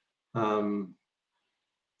 Yep.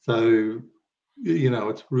 So,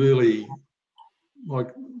 it's really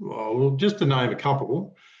like, well, just to name a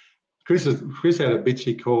couple, Chris had a bitch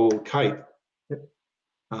he called Kate, yep.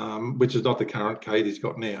 Which is not the current Kate he's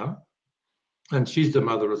got now, and she's the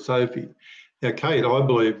mother of Sophie. Now, Kate, I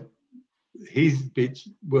believe his bitch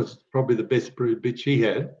was probably the best brood bitch he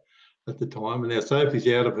had at the time, and now Sophie's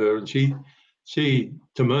out of her, and she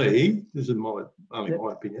to me, this is my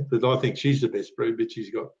opinion, but I think she's the best brood bitch she's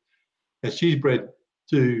got. And she's bred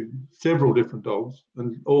to several different dogs,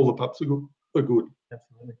 and all the pups are good.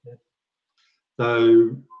 Absolutely. Yeah.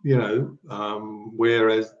 So,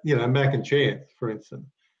 whereas, Mac and Chance, for instance,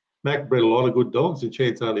 Mac bred a lot of good dogs and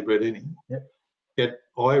Chance hardly bred any. Yep. Yet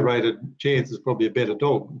I rated Chance as probably a better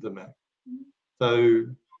dog than Mac. So,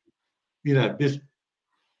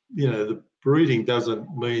 the breeding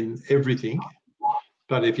doesn't mean everything,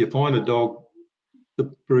 but if you find a dog, the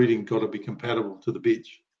breeding got to be compatible to the bitch,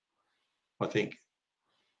 I think.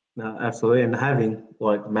 No, absolutely. And having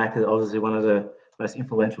like Mac is obviously one of the most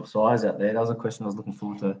influential sires out there. That was a question I was looking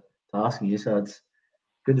forward to asking you. So it's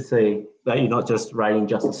good to see that you're not just rating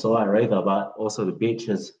just the sire either, but also the bitch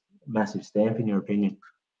has a massive stamp in your opinion.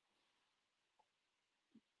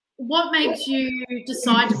 What makes you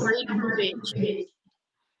decide to breed from a bitch?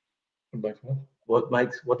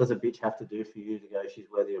 What does a bitch have to do for you to go, she's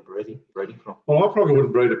worthy of breeding from? Well, I probably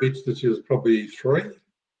wouldn't breed a bitch that she was probably 3.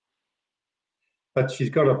 But she's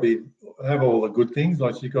got to have all the good things.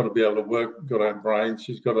 Like she's got to be able to work, got to have brains.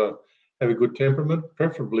 She's got to have a good temperament,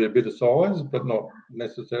 preferably a bit of size, but not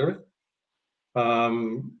necessary. Got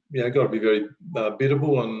to be very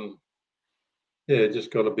biddable, and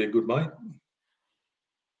just got to be a good mate.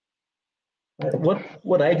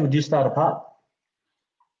 What age would you start a pup?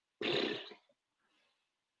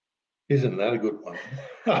 Isn't that a good one?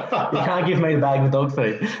 You can't give me the bag of dog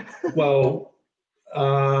food. Well.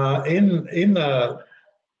 In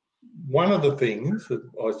one of the things that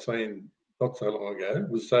I seen not so long ago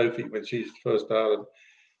was Sophie when she first started.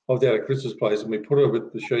 I was out at Chris's place and we put her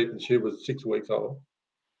with the sheep, and she was 6 weeks old,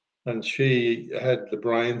 and she had the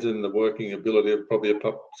brains and the working ability of probably a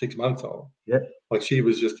pup 6 months old. Yeah, like she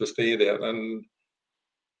was just a standout. And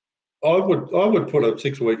I would put a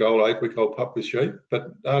 6-week-old, 8-week-old pup with sheep,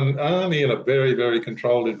 but only in a very, very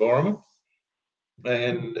controlled environment.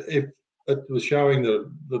 And if it was showing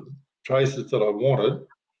the traces that I wanted,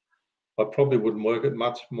 I probably wouldn't work it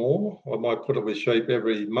much more. I might put it with sheep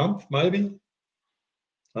every month, maybe.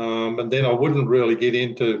 And then I wouldn't really get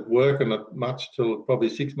into working it much till probably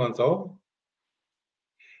 6 months old.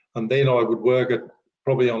 And then I would work it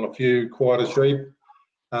probably on a few quieter sheep.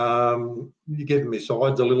 You get my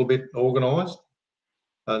sides a little bit organised,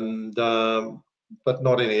 and but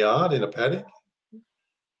not in a yard, in a paddock.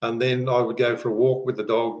 And then I would go for a walk with the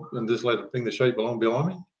dog and just let it bring the sheep along behind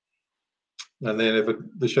me. And then if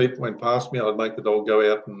the sheep went past me, I'd make the dog go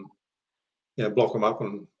out and block them up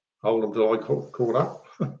and hold them till I caught up,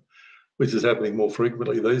 which is happening more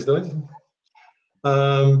frequently these days.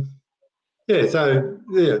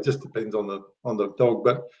 It just depends on the dog,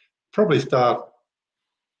 but probably start.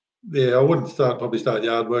 I wouldn't probably start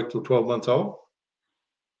yard work till 12 months old.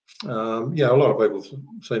 A lot of people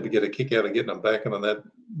seem to get a kick out of getting them back and that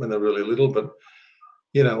when they're really little, but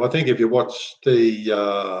I think if you watch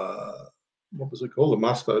the what was it called? The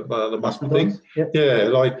muster Muster thing. dogs? Yep. Yeah,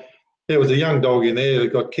 like there was a young dog in there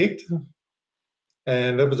that got kicked,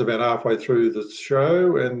 and that was about halfway through the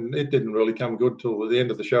show, and it didn't really come good till the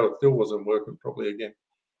end of the show. It still wasn't working properly again.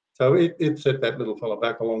 So it set that little fella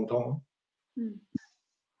back a long time.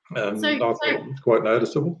 And I thought it was quite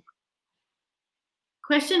noticeable.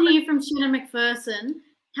 Question here from Shannon McPherson.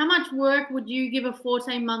 How much work would you give a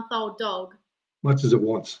 14-month-old dog? Much as it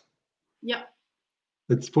wants. Yep.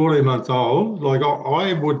 It's 14 months old. Like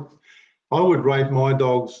I would rate my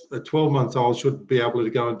dogs at 12 months old should be able to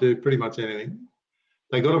go and do pretty much anything.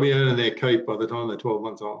 They got to be earning their keep by the time they're 12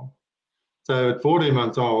 months old. So at 14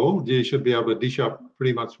 months old, you should be able to dish up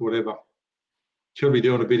pretty much whatever. Should be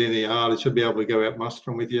doing a bit in the yard. It should be able to go out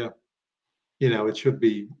mustering with you. You know, it should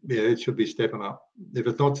be stepping up. If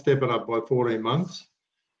it's not stepping up by 14 months,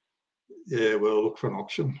 yeah, we'll look for an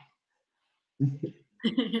auction. Do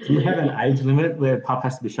you have an age limit where pup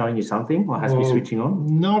has to be showing you something or has to be switching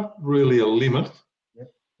on? Not really a limit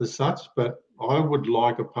as such, but I would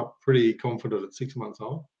like a pup pretty confident at 6 months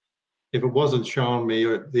old. If it wasn't showing me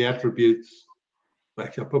the attributes,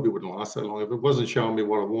 actually I probably wouldn't last so long. If it wasn't showing me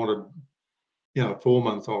what I wanted, you know, 4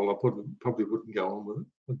 months old, I probably wouldn't go on with it.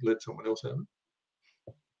 I'd let someone else have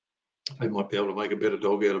it. They might be able to make a better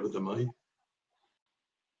dog out of it than me.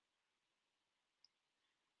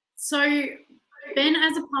 So Ben,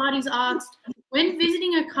 as a party's asked, when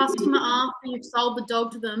visiting a customer after you've sold the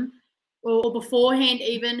dog to them, or beforehand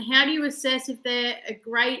even, how do you assess if they're a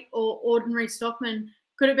great or ordinary stockman?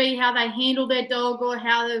 Could it be how they handle their dog or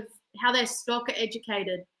how their stock are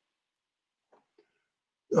educated?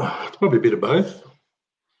 It's probably a bit of both.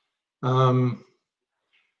 I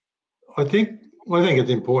think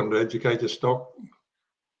it's important to educate your stock.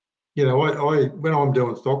 You know, I when I'm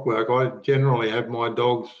doing stock work, I generally have my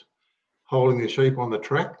dogs holding the sheep on the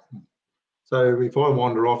track. So if I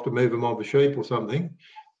wander off to move them off a sheep or something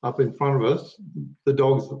up in front of us, the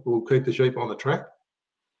dogs will keep the sheep on the track.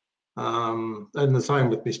 And the same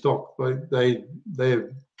with my stock.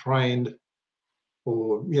 They're trained,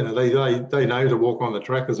 or you know, they know to walk on the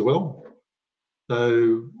track as well.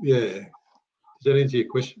 So yeah, does that answer your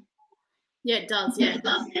question? Yeah, it does. Yeah, it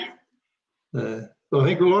does. I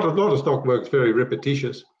think a lot of stock work's very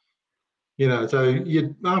repetitious. You know, so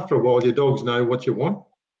after a while your dogs know what you want.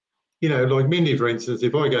 You know, like Mindy, for instance,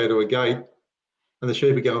 if I go to a gate and the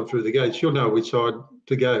sheep are going through the gate, she'll know which side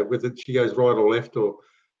to go, whether she goes right or left, or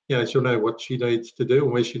you know, she'll know what she needs to do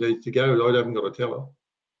and where she needs to go. I haven't got to tell her.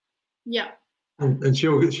 Yeah. And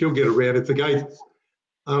she'll get around. If the gate's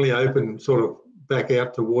only open sort of back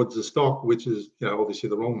out towards the stock, which is, you know, obviously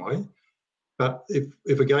the wrong way. But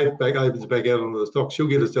if a gate opens back out onto the stock, she'll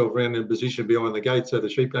get herself around in position behind the gate so the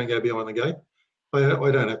sheep don't go behind the gate. I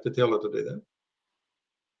don't have to tell her to do that.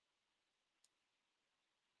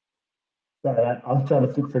 Sorry, I'm trying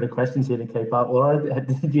to flip through the questions here to keep up. Laura,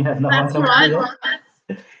 did you have no That's one? right.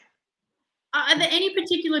 Are there any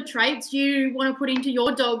particular traits you want to put into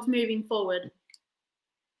your dogs moving forward?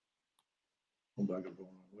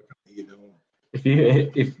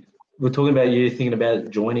 If we're talking about you thinking about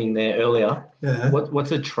joining there earlier, yeah.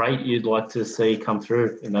 What's a trait you'd like to see come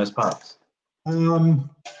through in those parts? Hang on.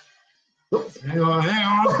 Is there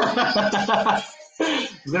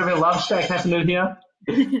a bit of love shack happening here?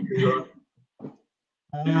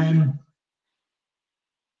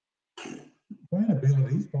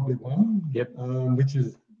 Ability is probably one. Yep. Which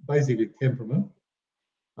is basically temperament.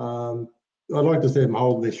 I'd like to see them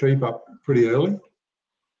holding their sheep up pretty early.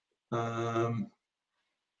 I'm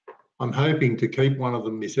hoping to keep one of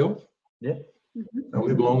them myself. Yep. They'll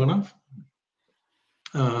live long enough.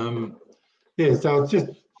 Yeah, so it's just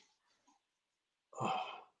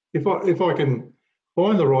if I can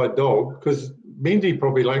find the right dog, because Mindy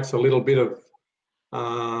probably lacks a little bit of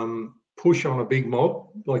push on a big mob.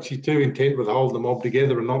 Like she's too intent with holding the mob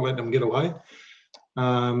together and not letting them get away.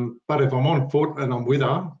 But if I'm on foot and I'm with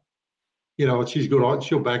her, you know, she's good.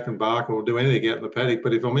 She'll back and bark or do anything out in the paddock.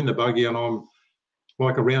 But if I'm in the buggy and I'm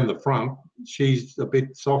like around the front, she's a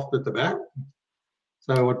bit soft at the back.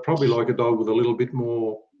 So I'd probably like a dog with a little bit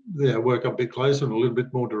more, work up a bit closer and a little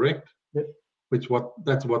bit more direct. Yep.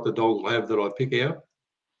 That's what the dog will have that I pick out.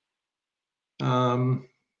 I've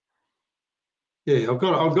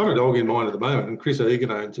got a dog in mind at the moment, and Chris Egan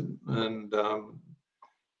owns it, and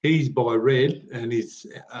he's by Red, and she's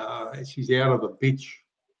out of a bitch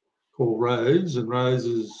called Rose, and Rose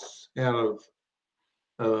is out of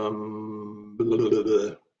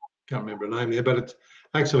can't remember her name there, but it's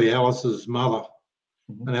actually Alice's mother.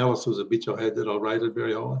 And Alice was a bitch I had that I rated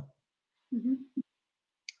very high.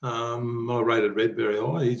 I rated Red very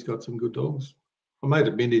high. He's got some good dogs. I made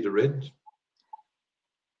a Mindy to Red.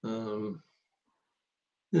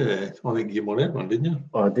 Yeah, I think you might have one, didn't you?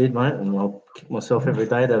 I did, mate, and I'll kick myself every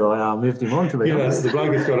day that I moved him on, to be You know, honest. the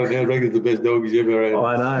bloke that's got it now reckon's the best dog he's ever had.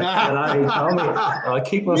 I know, he told me. I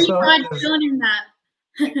kicked You myself. tried telling him that.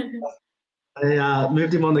 I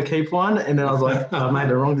moved him on to keep one, and then I was like, I made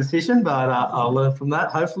the wrong decision, but I'll learn from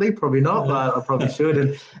that. Hopefully, probably not, but I probably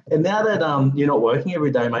should. And now that you're not working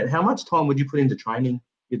every day, mate, how much time would you put into training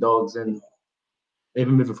your dogs, and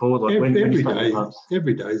even moving forward, like when you start your pups?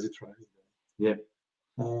 Every day is a training day. Yeah.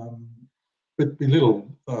 But the little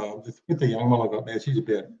with the young one I got now, she'll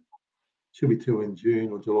be 2 in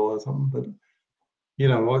June or July or something. But you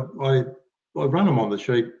know, I run them on the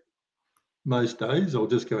sheep most days. I'll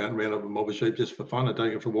just go out and round up a mob of sheep just for fun. I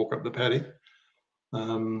take it for a walk up the paddock.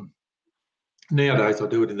 Nowadays I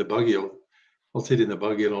do it in the buggy. I'll sit in the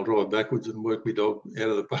buggy and I'll drive backwards and work my dog out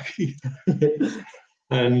of the buggy.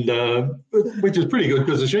 And which is pretty good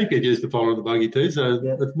because the sheep get used to following the buggy too. So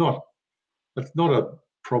it's not a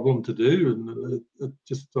problem to do, and it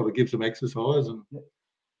just sort of gives them exercise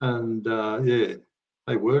and yeah,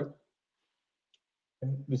 they work.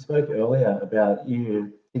 We spoke earlier about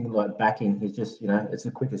you thinking like backing is just, it's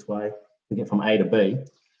the quickest way to get from A to B.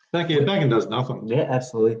 Backing does nothing. Yeah,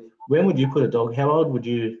 absolutely. When would you put a dog? How old would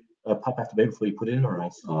a pup have to be before you put it in a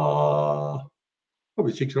race?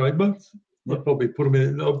 Probably 6 or 8 months. Yep. I'd probably put them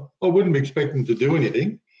in. I wouldn't expect them to do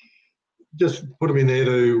anything. Just put them in there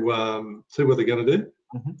to see what they're going to do.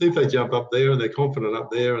 Mm-hmm. If they jump up there and they're confident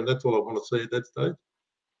up there, and that's all I want to see at that stage.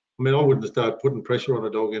 I mean, I wouldn't start putting pressure on a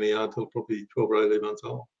dog any yard until probably 12 or 18 months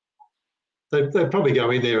old. They probably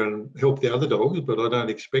go in there and help the other dogs, but I don't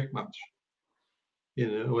expect much.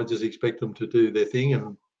 I just expect them to do their thing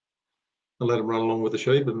and let them run along with the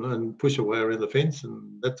sheep and push away around the fence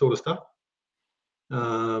and that sort of stuff.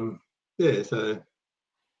 Yeah, so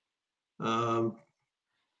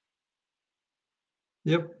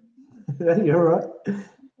yep. You're right.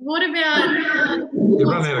 What about... You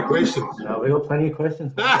run out of questions. No, we've got plenty of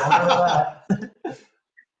questions.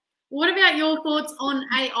 What about your thoughts on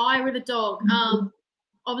AI with a dog?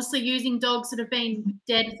 Obviously using dogs that have been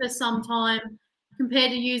dead for some time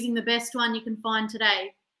compared to using the best one you can find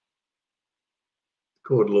today.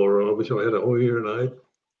 God, Laura, I wish I had a hearing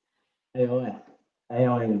aid.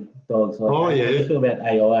 AI in dogs. Yeah. How do you feel about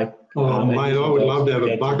AI? Oh, mate, I would love to have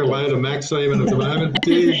a bucket load of Max Seaman at the moment.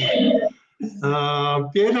 Yeah,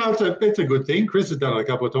 no, it's a good thing. Chris has done it a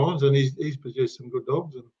couple of times, and he's produced some good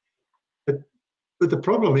dogs. But the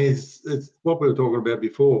problem is, it's what we were talking about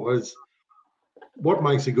before, is what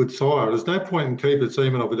makes a good sire. There's no point in keeping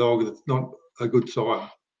semen of a dog that's not a good sire.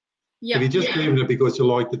 Yep. If you're just keeping it because you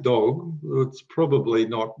like the dog, it's probably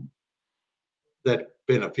not that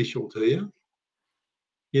beneficial to you.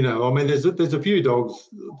 I mean, there's a few dogs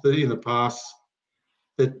that in the past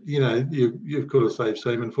that you could have saved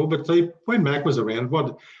semen for. But see, when Mac was around,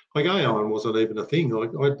 like Aon wasn't even a thing.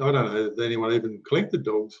 Like I don't know if anyone even collected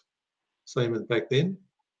dogs' semen back then.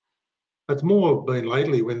 It's more been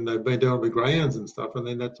lately when they've been down with greyhounds and stuff, and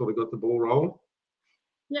then that sort of got the ball rolling.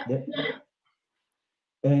 Yeah.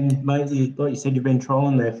 And mate, like you said, you've been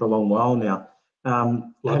trolling there for a long while now.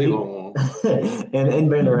 Bloody long while. and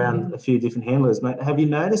been around a few different handlers, mate. Have you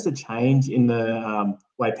noticed a change in the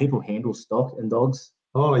way people handle stock and dogs?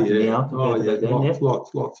 Oh yeah. Lots. There's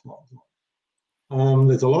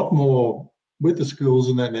a lot more with the schools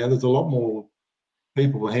and that now. There's a lot more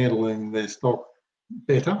people handling their stock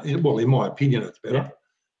better. Well, in my opinion, it's better.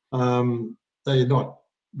 Yeah. They're not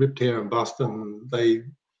rip, tear, and bust, and they're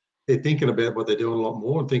thinking about what they're doing a lot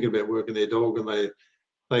more and thinking about working their dog, and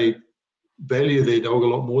they value their dog a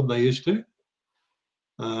lot more than they used to.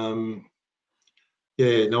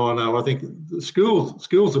 Yeah, no, I know. I think the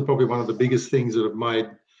schools are probably one of the biggest things that have made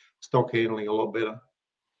stock handling a lot better.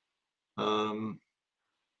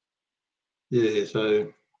 Yeah,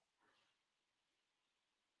 so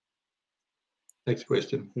next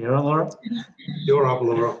question. You're up, Laura. You're up,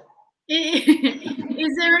 Laura.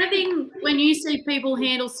 Is there anything when you see people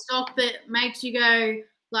handle stock that makes you go,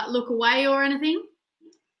 like, look away or anything?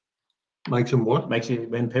 Makes them what?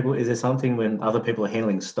 Is there something when other people are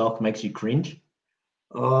handling stock makes you cringe?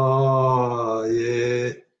 Oh,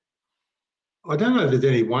 yeah. I don't know if there's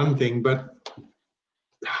any one thing, but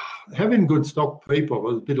having good stock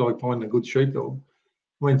people is a bit like finding a good sheepdog.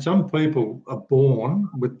 When some people are born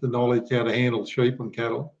with the knowledge how to handle sheep and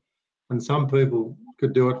cattle, and some people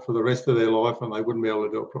could do it for the rest of their life and they wouldn't be able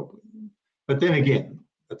to do it properly. But then again,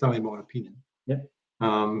 that's only my opinion. Yep.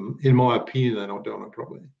 In my opinion, they're not doing it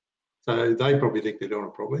properly. So they probably think they're doing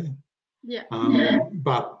it properly. Yeah.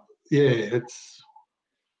 But yeah,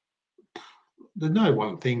 there's no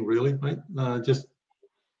one thing really, mate. Just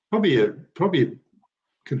probably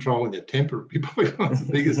controlling your temper would be probably one of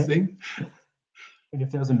the biggest things. And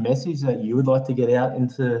if there was a message that you would like to get out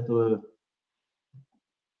into the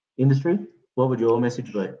industry, what would your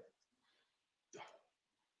message be?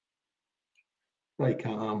 Stay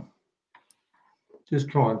calm. Just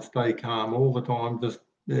try and stay calm all the time. Just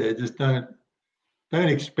don't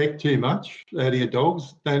expect too much out of your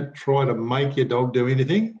dogs. Don't try to make your dog do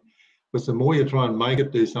anything, because the more you try and make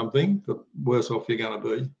it do something, the worse off you're going to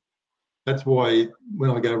be. That's why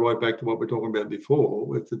when I go right back to what we we're talking about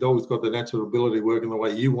before, if the dog's got the natural ability working the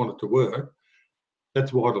way you want it to work,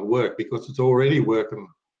 that's why it'll work, because it's already working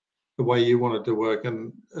the way you want it to work.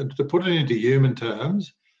 And to put it into human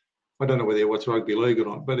terms, I don't know whether you watch rugby league or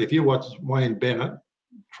not, but if you watch Wayne Bennett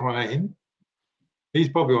train, he's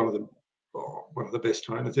probably one of the best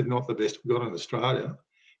trainers, if not the best we've got in Australia.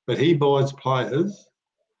 But he buys players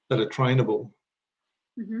that are trainable,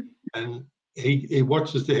 and he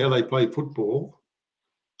watches how they play football.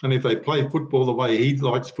 And if they play football the way he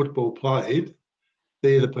likes football played,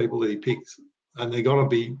 they're the people that he picks. And they're got to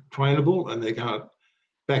be trainable, and they can't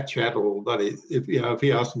back chat or that. If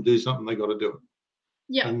he asks them to do something, they got to do it.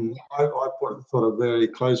 Yeah. And I put it sort of very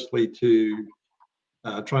closely to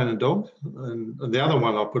training dogs, and the other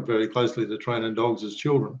one I put very closely to training dogs is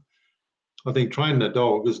children. I think training a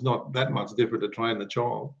dog is not that much different to training a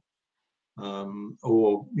child,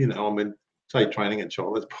 or say training a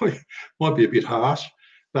child. That's probably might be a bit harsh,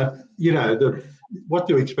 but what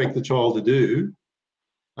do you expect the child to do,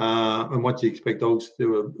 and what you expect dogs to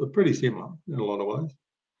do are pretty similar in a lot of ways.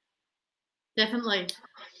 Definitely.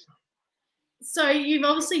 So you've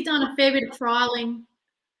obviously done a fair bit of trialling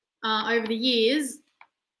over the years.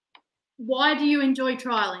 Why do you enjoy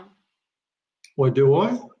trialling? Why do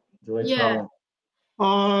I? Yeah.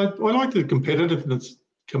 I like the competitiveness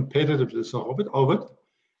of it.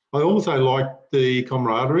 I also like the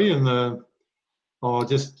camaraderie and the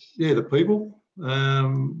people.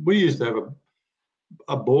 We used to have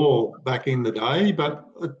a ball back in the day, but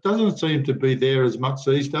it doesn't seem to be there as much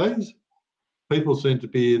these days. People seem to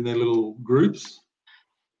be in their little groups,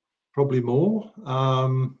 probably more.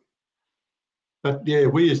 But yeah,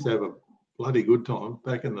 we used to have a bloody good time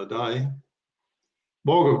back in the day.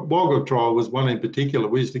 Wagga trial was one in particular.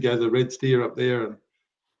 We used to go to the Red Steer up there and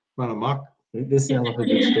run amok. This sounds like a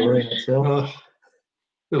good story in itself.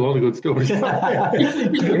 A lot of good stories. we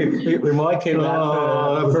might keep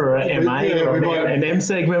that for an MA or an M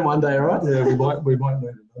segment one day, right? Yeah, we might need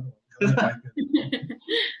another one.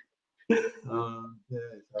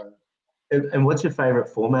 And what's your favourite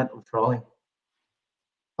format of trialling?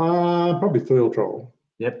 Probably field trial.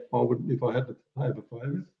 Yep. I would, if I had to have a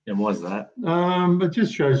favourite. And why's that? It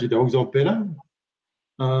just shows your dogs off better.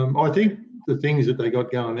 I think the things that they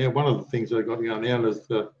got going now, one of the things they got going now is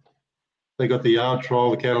they got the yard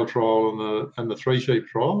trial, the cattle trial, and the 3-sheep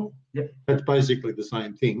trial. Yep. That's basically the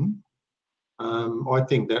same thing. I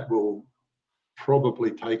think that will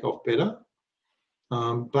probably take off better.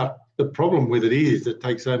 But the problem with it is it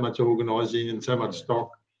takes so much organising and so much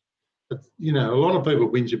stock. But, a lot of people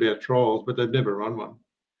whinge about trials, but they've never run one.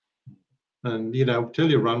 And, till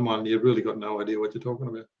you run one, you've really got no idea what you're talking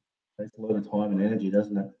about. It takes a lot of time and energy,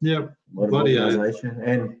 doesn't it? Yeah. A lot of organisation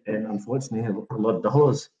and unfortunately a lot of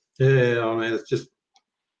dollars. Yeah, I mean, it's just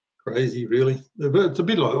crazy, really. It's a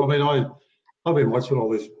bit like, I've been watching all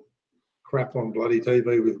this crap on bloody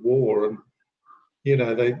TV with war, and,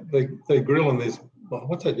 they grilling this,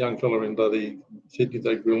 what's that young fella in bloody Sydney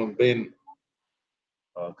they grilling, Ben?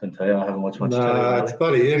 I couldn't tell you, I haven't watched much TV. No, it's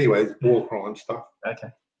bloody, anyway, it's war crime stuff. Okay.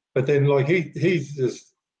 But then, he's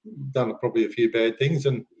just done probably a few bad things,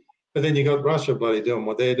 but then you got Russia bloody doing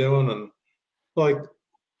what they're doing, and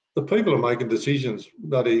the people are making decisions,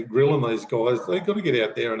 bloody grilling these guys. They've got to get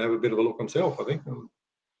out there and have a bit of a look themselves, I think. And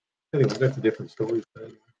anyway, that's a different story.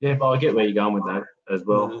 Yeah, but I get where you're going with that as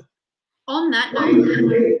well. Yeah. On that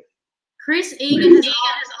note, Chris Egan has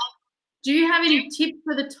asked, do you have any tips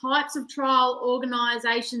for the types of trial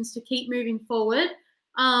organisations to keep moving forward?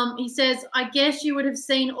 He says, I guess you would have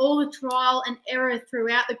seen all the trial and error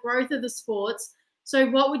throughout the growth of the sports. So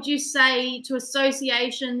what would you say to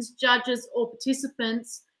associations, judges or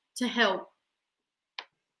participants to help?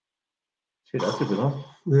 Shit, that's a good one.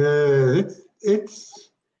 Yeah,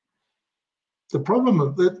 it's the problem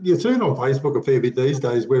that you see it on Facebook a fair bit these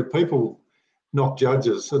days, where people knock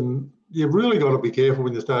judges, and you've really got to be careful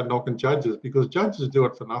when you start knocking judges, because judges do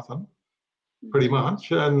it for nothing, pretty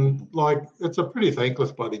much, and it's a pretty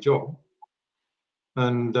thankless bloody job.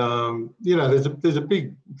 And there's a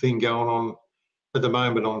big thing going on at the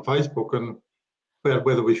moment on Facebook and about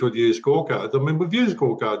whether we should use scorecards. I mean, we've used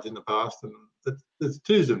scorecards in the past, and there's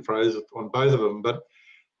twos and fro's on both of them, but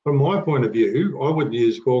from my point of view, I wouldn't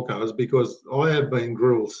use scorecards because I have been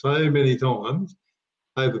grilled so many times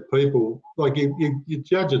over people. Like you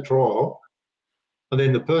judge a trial, and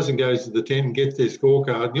then the person goes to the tent and gets their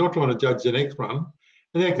scorecard, and you're trying to judge the next one,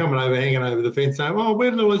 and they're coming over, hanging over the fence saying, "Oh,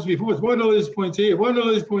 where did I lose before? Why did I lose points here? Why did I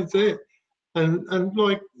lose points there?" And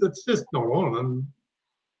like it's just not on.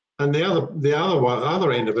 And the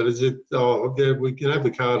other end of it is that we can have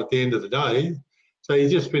the card at the end of the day. So you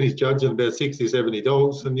just finished judging about 60, 70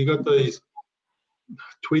 dogs, and you got these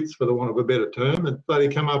twits, for the want of a better term, and bloody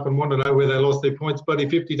come up and want to know where they lost their points bloody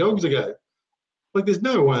 50 dogs ago. Like there's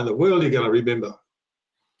no way in the world you're going to remember,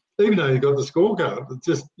 even though you got the scorecard. It's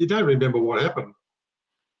just you don't remember what happened.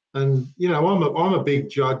 And you know, I'm a big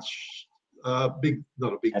judge. I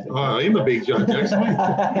am a big judge actually.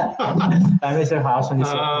 Don't be so harsh on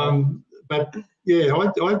yourself. But yeah,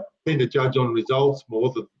 I tend to judge on results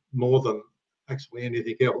more than actually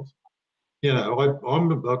anything else. You know,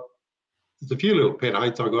 there's a few little pet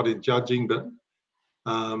hates I got in judging, but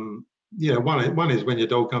you know, one is when your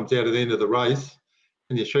dog comes out at the end of the race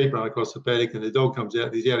and your sheep run across the paddock and the dog comes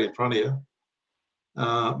out, he's out in front of you,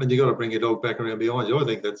 and you got to bring your dog back around behind you. I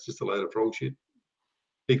think that's just a load of frog shit.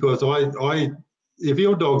 Because if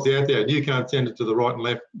your dog's out there and you can't send it to the right and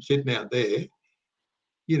left, sitting out there,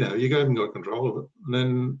 you know, you haven't got control of it. And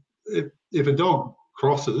then if a dog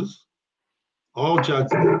crosses, I'll judge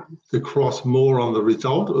the cross more on the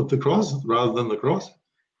result of the cross rather than the cross.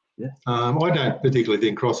 Yeah. I don't particularly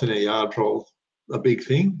think crossing a yard trial's a big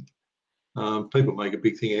thing. People make a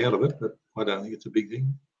big thing out of it, but I don't think it's a big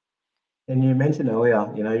thing. And you mentioned earlier,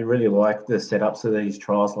 you know, you really like the setups of these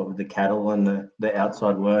trials, like with the cattle and the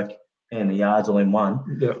outside work and the yards all in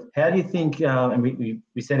one. Yeah. How do you think, and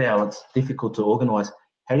we said how it's difficult to organise,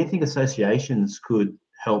 how do you think associations could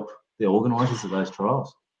help the organisers of those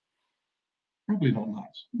trials? Probably not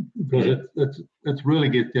much, because it's really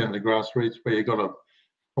get down to the grassroots where you've got to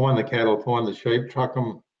find the cattle, find the sheep, truck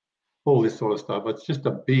them, all this sort of stuff. It's just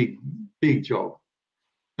a big job,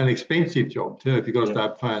 an expensive job too. If you've got to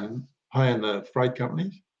start paying the freight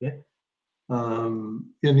companies. Yeah. And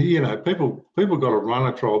you know, people got to run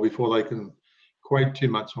a trial before they can quote too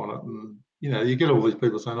much on it. And you know, you get all these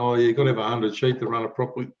people saying, "Oh, you've got to have 100 sheep to run a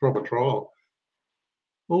proper trial."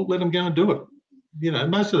 Well, let them go and do it. You know,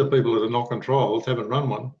 most of the people that are knocking trials haven't run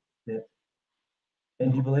one. Yeah.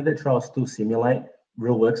 And do you believe that trials still simulate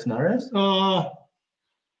real work scenarios?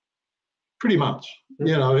 Pretty much.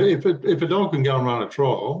 You know, if a dog can go and run a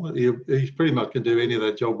trial, he pretty much can do any of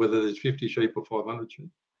that job, whether there's 50 sheep or 500 sheep.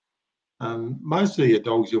 Most of your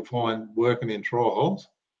dogs you'll find working in trials,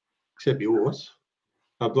 except yours,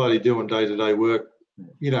 are bloody doing day-to-day work,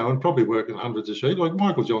 you know, and probably working hundreds of sheep. Like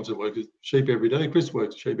Michael Johnson works with sheep every day. Chris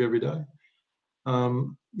works with sheep every day.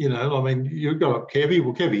 You know, I mean, you've got Kevy.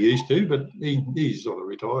 Well, Kevy used to, but he's sort of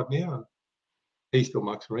retired now, and he still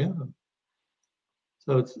mucks around.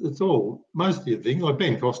 So it's all most of your thing. Like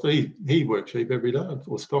Ben Costa, he works sheep every day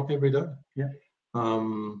or stock every day. Yeah.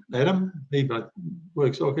 Adam, he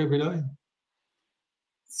works stock every day.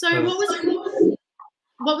 So what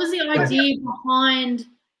was the idea behind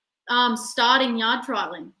starting yard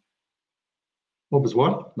trialing? What was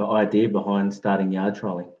what? The idea behind starting yard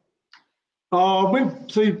trialing.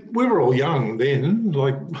 We were all young then,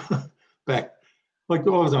 like back, like I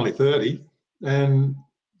was only 30, and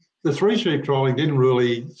the 3 sheep trialing didn't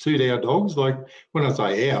really suit our dogs. Like when I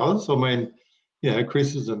say ours, I mean, you know,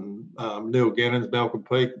 Chris's and Neil Gannon's, Malcolm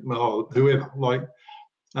Peake, whoever. Like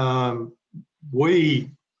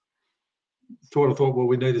we sort of thought, well,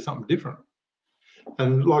 we needed something different.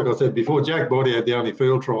 And like I said before, Jack Body had the only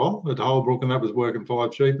field trial at Holbrook, and that was working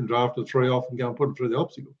 5 sheep and drafted 3 off and go and put them through the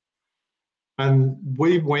obstacle. And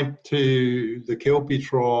we went to the Kelpie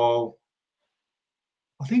trial.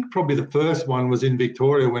 I think probably the first one was in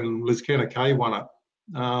Victoria when Liskenna Kay won it.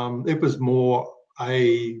 It was more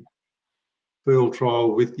a field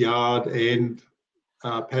trial with yard and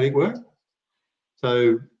paddock work.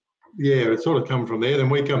 So, yeah, it sort of come from there.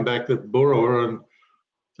 Then we come back to Burrowa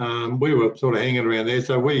and we were sort of hanging around there.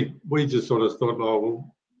 So we just sort of thought, oh,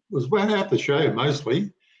 well, it was at the show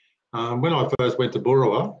mostly. When I first went to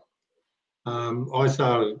Burrowa, I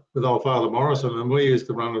started with old Father Morrison, and we used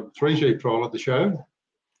to run a 3 sheep trial at the show.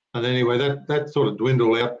 And anyway, that sort of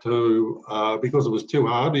dwindled out to, because it was too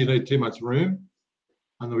hard, you need too much room,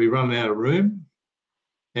 and then we run out of room.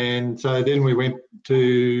 And so then we went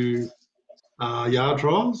to yard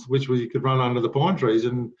trials, which you could run under the pine trees,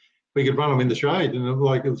 and we could run them in the shade. And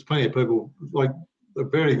like, there was plenty of people, like a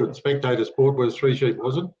very good spectator sport, whereas 3 sheep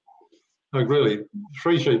wasn't. Like really,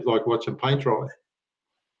 3 sheep like watching paint dry.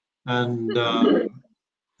 And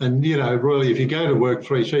And, you know, really, if you go to work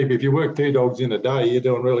 3 sheep, if you work 2 dogs in a day, you're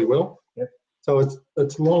doing really well. Yep. So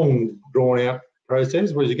it's long, drawn out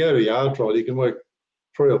process. Whereas you go to a yard trial, you can work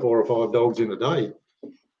 3 or 4 or 5 dogs in a day.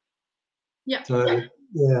 Yeah. So,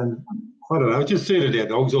 yeah, I don't know, it just suited our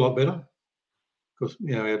dogs a lot better. Because,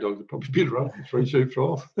 you know, our dogs are probably better up in 3 sheep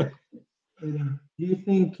trials. Do you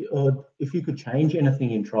think if you could change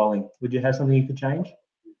anything in trialling, would you have something you could change?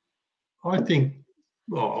 I think,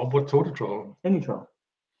 oh, what sort of trial? Any trial.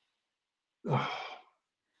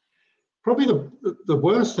 Probably the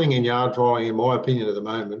worst thing in yard trialling, in my opinion, at the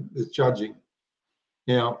moment, is judging.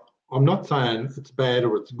 Now, I'm not saying it's bad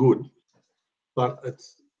or it's good, but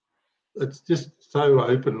it's just so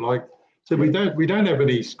open. Like, so we don't have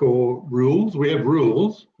any score rules. We have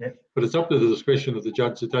rules, yep, but it's up to the discretion of the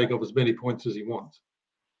judge to take off as many points as he wants.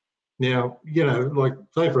 Now, you know, like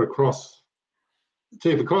say for a cross,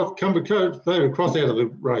 say if a cross out of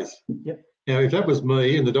the race. Yep. Now, if that was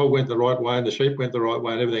me and the dog went the right way and the sheep went the right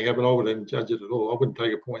way and everything happened, I wouldn't even judge it at all. I wouldn't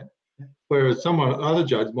take a point. Yep. Whereas other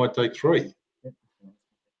judge might take 3. Yep.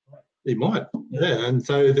 He might, yeah. And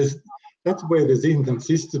so that's where there's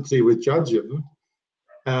inconsistency with judging,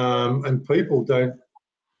 and people don't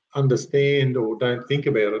understand or don't think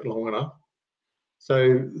about it long enough.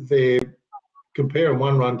 So they're comparing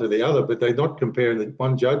one run to the other, but they're not comparing the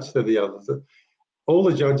one judge to the other. So all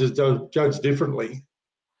the judges judge differently.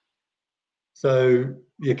 So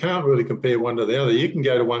you can't really compare one to the other. You can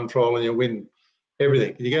go to one trial and you win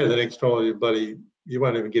everything. You go to the next trial, you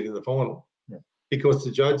won't even get in the final, yeah, because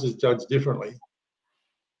the judges judge differently.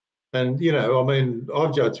 And, you know, I mean,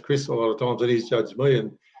 I've judged Chris a lot of times and he's judged me,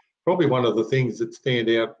 and probably one of the things that stand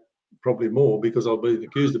out probably more, because I've been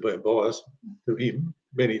accused of being biased to him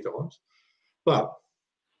many times, but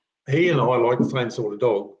he and I like the same sort of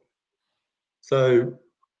dog. So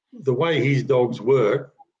the way his dogs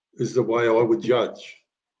work is the way I would judge,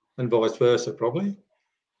 and vice versa probably,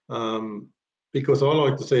 because I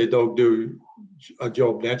like to see a dog do a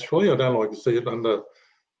job naturally. I don't like to see it under,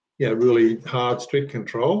 you know, really hard, strict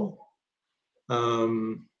control.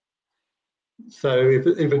 So if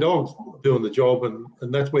a dog's doing the job,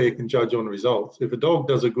 and that's where you can judge on results. If a dog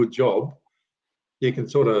does a good job, you can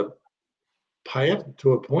sort of pay it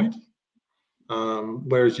to a point,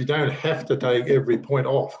 whereas you don't have to take every point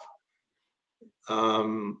off.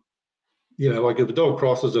 You know, like if a dog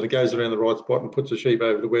crosses and it goes around the right spot and puts a sheep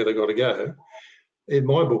over to where they got to go, in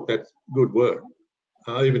my book, that's good work,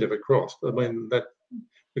 even if it crossed. I mean,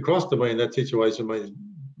 the cross to me in that situation means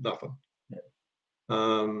nothing.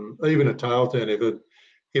 Even a tail turn,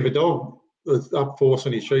 if a dog is up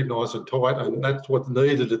forcing his sheep nice and tight, and that's what's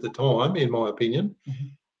needed at the time, in my opinion, mm-hmm,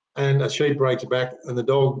 and a sheep breaks back and the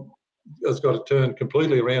dog has got to turn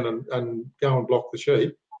completely around and go and block the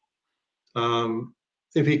sheep,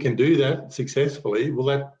 if he can do that successfully, well,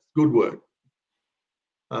 that's good work.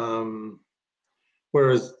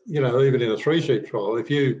 Whereas, you know, even in a 3 sheep trial,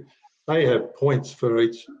 they have points for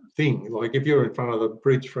each thing. Like if you're in front of the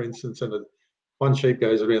bridge, for instance, and one sheep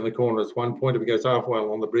goes around the corner, it's 1 point. If it goes halfway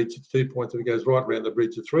along the bridge, it's 2 points. If it goes right around the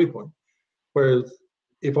bridge, it's 3 points. Whereas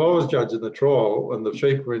if I was judging the trial and the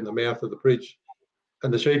sheep were in the mouth of the bridge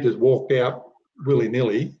and the sheep just walked out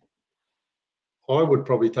willy-nilly, I would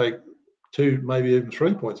probably take 2, maybe even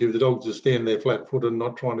 3 points if the dog's just standing there flat-footed and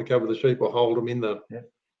not trying to cover the sheep or hold them in the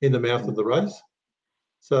mouth of the race.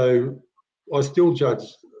 So I would still judge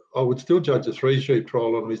a 3 sheep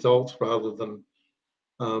trial on results rather than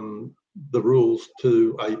the rules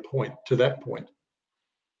to that point.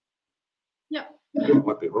 Yep. I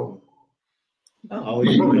might be wrong. Oh,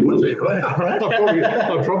 you probably would be, right? I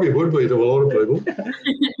probably would be to a lot of people.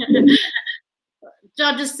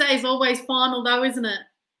 Judges say is always final though, isn't it?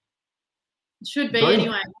 It should be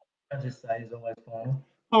anyway. Judges say is always final.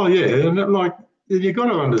 Oh yeah, and like you've got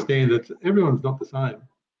to understand that everyone's not the same.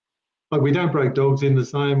 Like we don't break dogs in the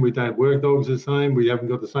same, we don't work dogs the same, we haven't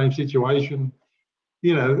got the same situation.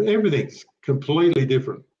 You know, everything's completely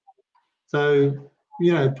different. So,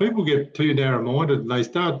 you know, people get too narrow-minded and they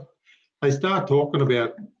start talking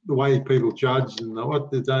about the way people judge and what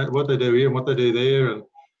they do here and what they do there, and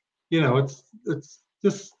you know, it's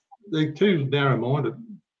just they're too narrow-minded.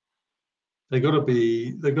 They've got to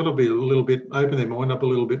be a little bit, open their mind up a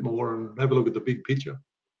little bit more and have a look at the big picture.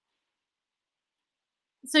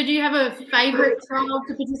 So, do you have a favourite trial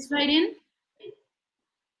to participate in? Do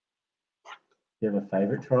you have a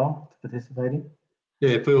favourite trial to participate in?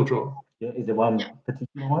 Yeah, field trial. Yeah, is there one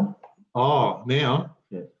particular one? Oh, now?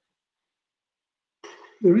 Yeah.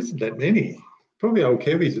 There isn't that many. Probably old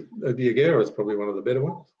Kevy's at Yagara is probably one of the better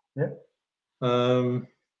ones. Yeah.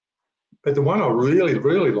 But the one I really,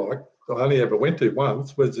 really liked, I only ever went to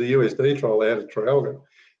once, was the USD trial out at Trafalgar.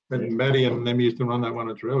 And Matty and them used to run that one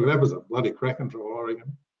at Traralgon. That was a bloody cracking trial, I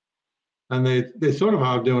reckon. And they're sort of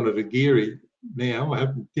hard doing it at Geary now.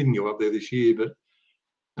 Didn't go up there this year, but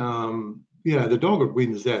the dog that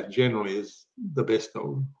wins that generally is the best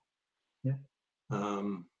dog. Yeah.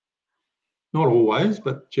 Not always,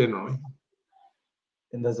 but generally.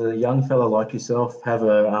 And does a young fella like yourself have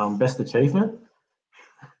a best achievement?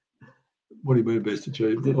 What do you mean best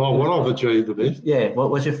achievement? Oh, what I've achieved the best. Yeah.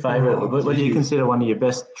 What's your favourite? Oh, what do you consider one of your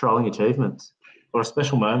best trolling achievements, or a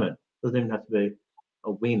special moment? Doesn't even have to be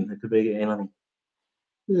a win. It could be anything.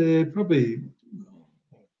 Yeah, probably.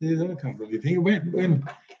 Yeah, I can't really think. When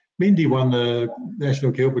Mindy won the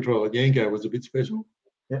National Kelpie Trial at Yanko was a bit special.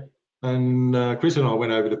 Yeah. And Chris and I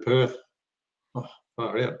went over to Perth,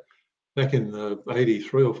 far out, back in the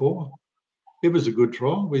 83 or 4. It was a good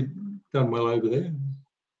trial. We'd done well over there.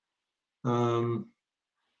 I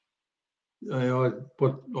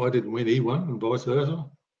didn't win, he won, and vice versa.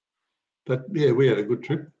 But yeah, we had a good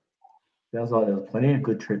trip. Sounds like there was plenty of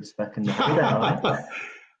good trips back in the day.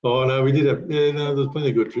 Oh no, we did have. Yeah, no, there was plenty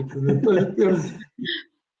of good trips.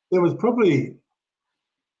 There was probably,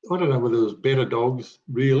 I don't know whether there was better dogs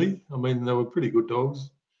really. I mean, they were pretty good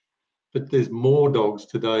dogs, but there's more dogs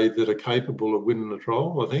today that are capable of winning the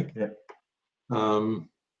trial, I think. Yeah.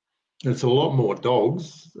 It's a lot more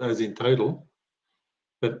dogs, as in total.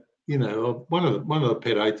 But one of the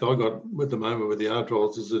pet eights I got at the moment with the R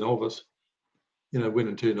trials is a novice.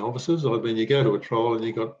 Winning 2 novices. I mean, you go to a trial and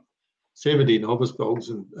you got 70 novice dogs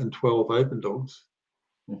and 12 open dogs.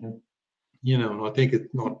 Mm-hmm. And I think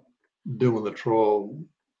it's not doing the trial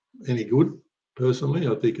any good. Personally,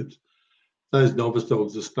 I think it's those novice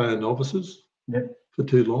dogs are staying novices for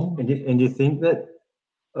too long. And you think that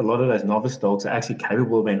a lot of those novice dogs are actually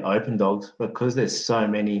capable of being open dogs because there's so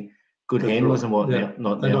many good handlers and whatnot.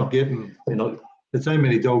 There's so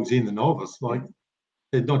many dogs in the novice, like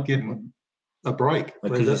they're not getting a break.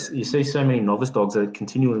 Because you see so many novice dogs that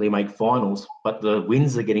continually make finals, but the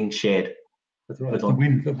wins are getting shared. That's right. The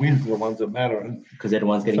wins are the ones that matter, because they're the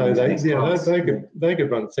ones getting. So they could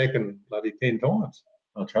run second bloody 10 times.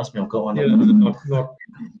 Oh, trust me, I've got one. Not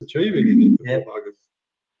achieving it.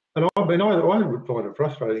 And I would find it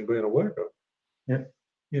frustrating being a worker. Yeah.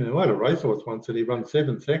 I had a racehorse once and he ran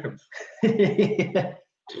 7 seconds. He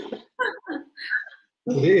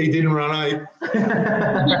didn't run 8.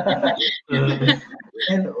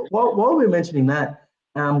 And while we're mentioning that,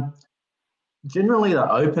 generally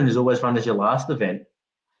the Open is always run as your last event,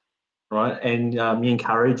 right? And you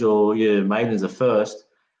encourage or your maidens are first.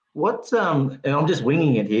 And I'm just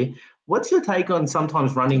winging it here. What's your take on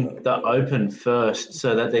sometimes running the Open first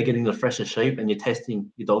so that they're getting the fresher sheep and you're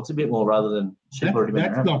testing your dogs a bit more rather than sheep already been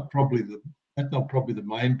around? That's not probably the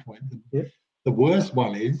main point. The worst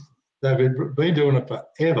one is they've been doing it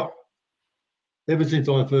forever. Ever since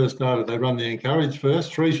I first started, they run the Encourage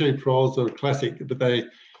first. 3 sheep trials are classic, but they're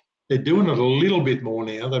doing it a little bit more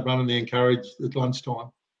now. They're running the Encourage at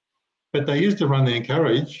lunchtime. But they used to run the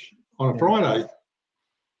Encourage on a Friday.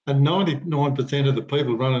 And 99% of the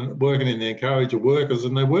people working in the Encourage are workers,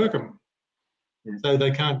 and they work them. Yeah. So they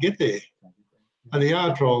can't get there. And the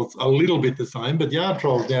yard trials are a little bit the same, but yard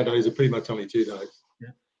trials nowadays are pretty much only 2 days. Yeah.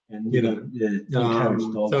 And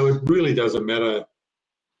so it really doesn't matter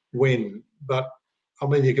when. But I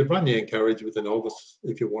mean, you could run the Encourage with a novice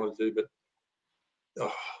if you wanted to,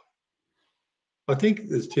 but I think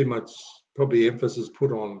there's too much probably emphasis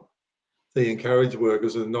put on the Encourage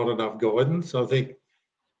workers and not enough guidance. I think,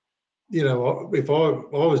 if I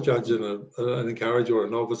was judging an Encourage or a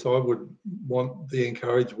novice, I would want the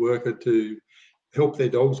Encourage worker to help their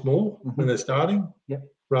dogs more when they're starting,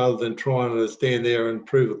 rather than trying to stand there and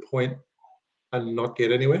prove a point and not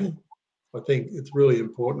get anywhere. I think it's really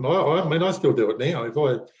important. I mean, I still do it now.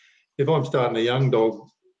 If I'm starting a young dog,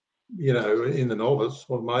 in the novice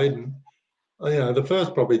or maiden, the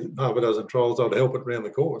first probably half a dozen trials, I'd help it around the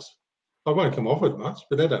course. I won't come off it much,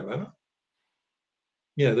 but that don't matter.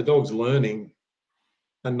 The dog's learning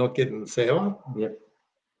and not getting sour. Yep.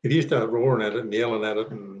 If you start roaring at it and yelling at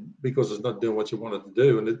it, and because it's not doing what you want it to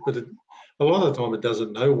do, but a lot of the time it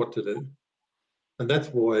doesn't know what to do, and that's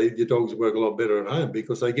why your dogs work a lot better at home,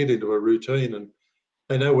 because they get into a routine and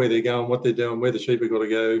they know where they're going, what they're doing, where the sheep have got to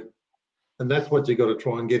go, and that's what you got to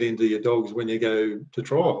try and get into your dogs when you go to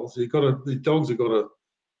trials. The dogs have got to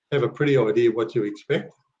have a pretty idea what you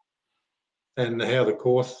expect and how the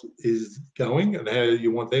course is going and how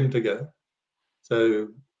you want them to go. So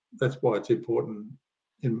that's why it's important,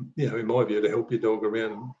 in my view, to help your dog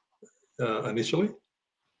around initially.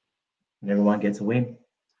 And everyone gets a win.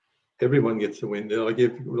 Everyone gets a win. Like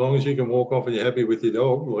as long as you can walk off and you're happy with your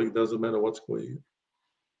dog, like it doesn't matter what score you get.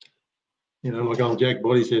 You know, like old Jack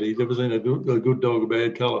Body said, he's never seen a good dog a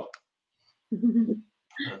bad colour.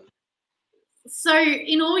 So,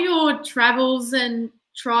 in all your travels and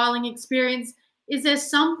trialing experience, is there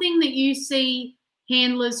something that you see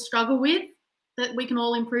handlers struggle with that we can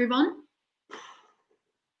all improve on?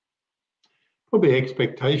 Probably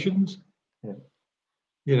expectations. Yeah.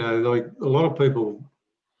 You know, like a lot of people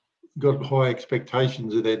got high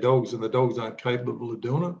expectations of their dogs, and the dogs aren't capable of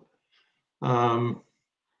doing it.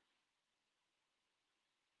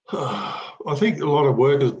 I think a lot of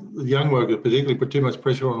workers, young workers particularly, put too much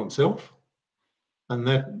pressure on themselves, and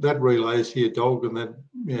that relays to your dog, and that,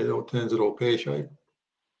 you know, it turns it all pear-shaped.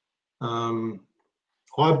 I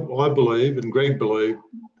believe, and Greg believed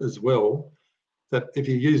as well, that if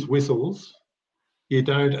you use whistles, you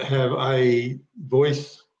don't have a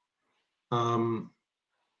voice.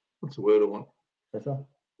 What's the word I want? Pressure?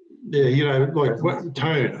 Yeah, you know, like a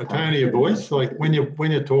tone of your voice. Like when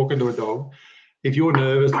you're talking to a dog, if you're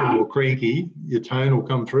nervous or you're cranky, your tone will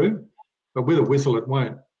come through, but with a whistle, it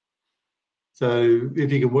won't. So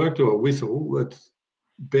if you can work to a whistle, it's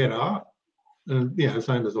better. And, you know,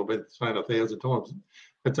 same as I've been saying 1,000 times.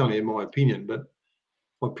 That's only in my opinion, but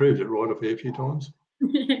I've proved it right a fair few times.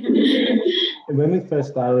 When we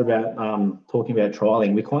first started about talking about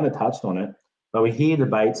trialing, we kind of touched on it, but we hear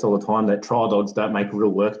debates all the time that trial dogs don't make real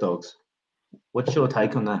work dogs. What's your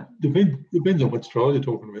take on that? Depends on which trial you're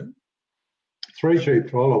talking about. 3-sheep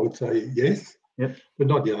trial, I would say yes. Yep. But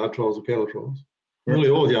not yard trials or cattle trials. Yep. Really,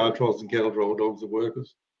 all yard trials and cattle trial dogs are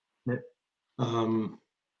workers. Yep.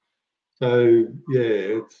 So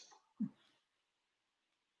yeah, it's,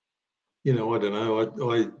 you know, I don't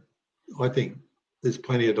know. I think there's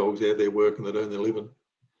plenty of dogs out there working that earn their living.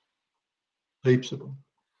 Heaps of them.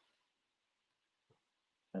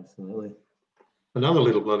 Absolutely. Another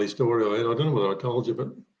little bloody story I had, I don't know whether I told you,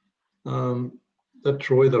 but that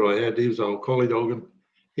Troy that I had, he was an old collie dog, and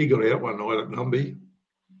he got out one night at Numby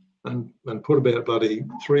and put about bloody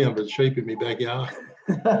 300 sheep in my backyard.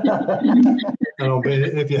 And I mean,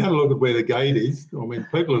 if you have a look at where the gate is, I mean,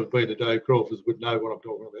 people who've been to Dave Crawford's would know what I'm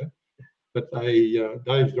talking about. But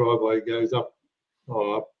Dave's driveway goes up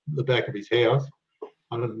the back of his house,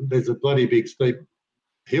 and there's a bloody big steep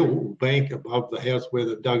hill bank above the house where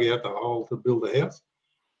they dug out the hole to build the house.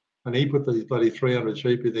 And he put these bloody 300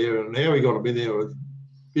 sheep in there, and how he got them in there was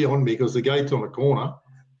beyond me, because the gate's on a corner,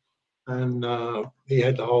 and he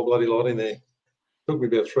had the whole bloody lot in there. Took me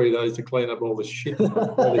about 3 days to clean up all the shit. All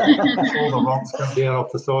the rocks come down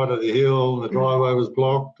off the side of the hill, and the driveway was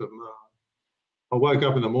blocked. And I woke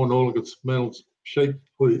up in the morning, all I could smell was sheep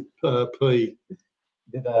pee.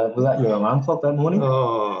 Was that your alarm clock that morning?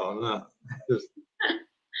 Oh no, just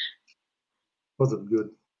wasn't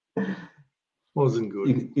good. Wasn't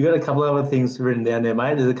good. You got a couple of other things written down there,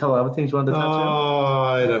 mate. There's a couple of other things you wanted to touch on? Oh,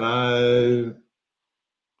 I don't know.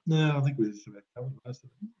 No, I think we just about covered most of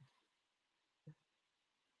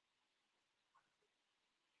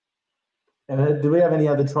it. Do we have any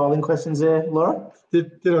other trialing questions there, Laura?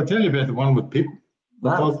 Did I tell you about the one with Pip? No.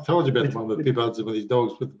 I told you about the one with Pip Hudson with his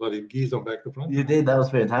dogs with the bloody gears on back to front. You did. That was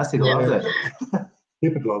fantastic. I loved it.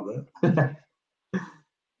 Pip would love that.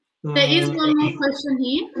 There is one more question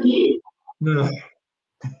here. No.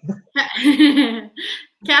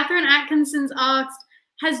 Catherine Atkinson's asked,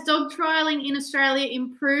 has dog trialing in Australia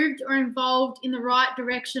improved or evolved in the right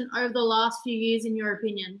direction over the last few years, in your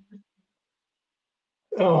opinion?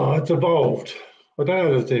 Oh, it's evolved. I don't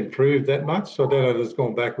know that it's improved that much. I don't know that it's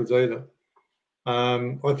gone backwards either.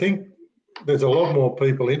 I think there's a lot more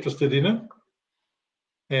people interested in it.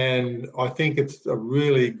 And I think it's a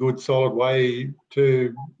really good, solid way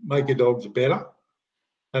to make your dogs better.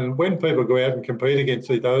 And when people go out and compete against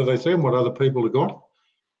each other, they see what other people have got.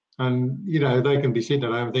 And, you know, they can be sitting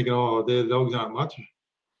at home thinking, oh, their dogs aren't much. And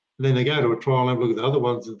then they go to a trial and have a look at the other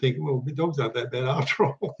ones and think, well, the dogs aren't that bad after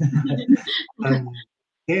all. And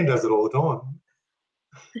Dan does it all the time.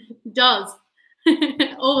 Does.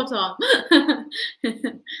 All the time.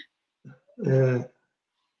 Yeah.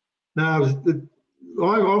 No,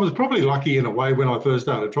 I was probably lucky in a way when I first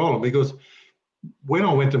started trialing, because when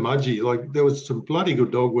I went to Mudgee, like there was some bloody good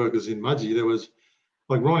dog workers in Mudgee. There was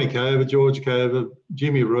like Ronnie Cover, George Cover,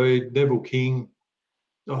 Jimmy Reed, Neville King,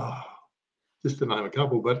 just to name a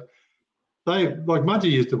couple. But they, like Mudgee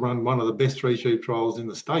used to run one of the best 3-sheep trials in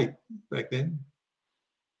the state back then.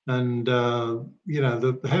 And, you know,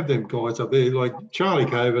 to have them guys up there, like Charlie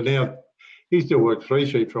Cover now, he still works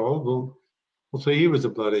 3-sheep trials. Well, see, he was a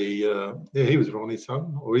bloody, he was Ronnie's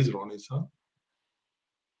son, or he's Ronnie's son.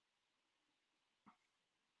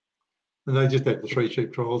 And they just had the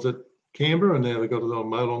 3-sheep trials at Canberra, and now they've got it on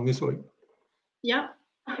Molong this week. Yep.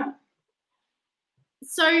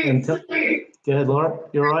 So, And go ahead, Laura.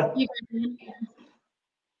 You're right. you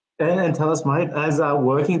go. And tell us, mate, has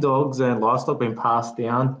working dogs and livestock been passed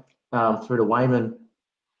down through the Wayman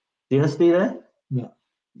dynasty there? No.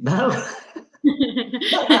 No?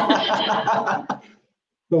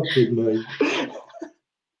 Not with me.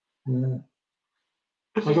 Yeah.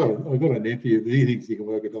 I got a nephew, but he thinks he can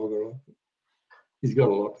work a dog all right. He's got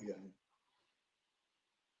a lot to go.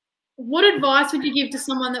 What advice would you give to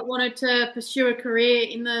someone that wanted to pursue a career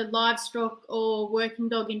in the livestock or working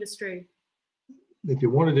dog industry? If you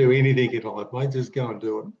want to do anything in life, mate, just go and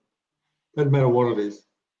do it. Doesn't matter what it is.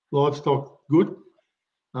 Livestock, good.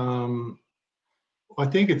 I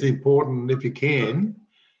think it's important, if you can,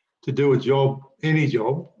 to do a job, any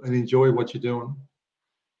job, and enjoy what you're doing.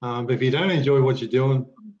 But if you don't enjoy what you're doing,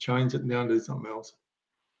 change it and go and do something else.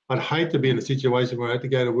 I'd hate to be in a situation where I had to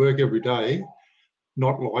go to work every day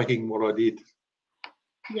not liking what I did.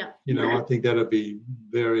 Yeah. You know, I think that'd be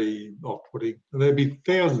very off-putting. And there'd be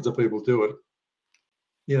thousands of people do it,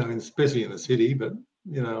 you know, especially in the city. But,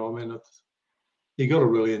 you know, I mean, you got to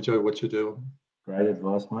really enjoy what you're doing. Great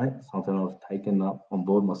advice, mate. Something I've taken up on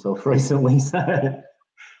board myself recently. So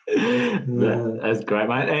that's great,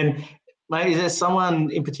 mate. And, mate, is there someone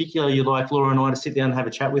in particular you'd like Laura and I to sit down and have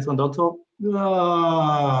a chat with on Dog Talk?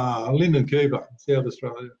 Lyndon Cooper, South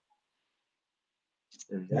Australia.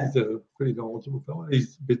 Yeah. He's a pretty knowledgeable fellow.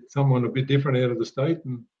 He's someone a bit different out of the state,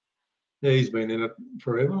 and yeah, he's been in it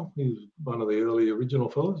forever. He's one of the early original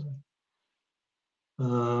fellows.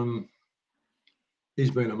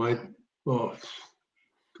 He's been a mate. Oh,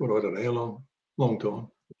 God, I don't know how long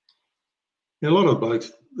time. Yeah, a lot of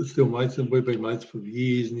blokes are still mates, and we've been mates for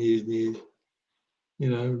years and years and years. You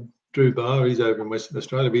know, Drew Barr, he's over in Western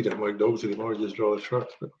Australia. We don't work dogs anymore; he just drives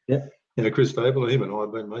trucks. But yeah. You know, Chris Stable, him and I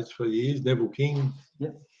have been mates for years. Neville King.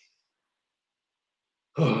 Yep.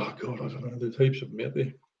 Oh, God, I don't know. There's heaps of them out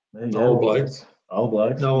there. Old blokes. Old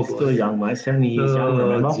blokes. Old He's still young, mate. 70 years young,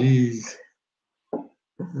 remember? Oh, jeez.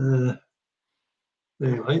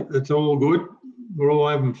 Anyway, it's all good. We're all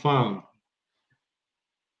having fun.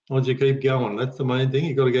 Once you keep going, that's the main thing.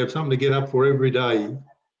 You've got to have something to get up for every day.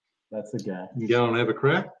 That's the guy. And go and have a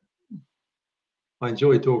crack. I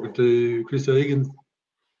enjoy talking to Chris Egan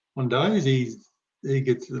on days. He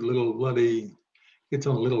gets a little gets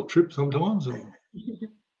on a little trip sometimes, and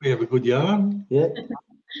we have a good yarn. Yeah.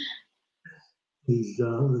 He's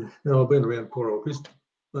I've been around poor old Chris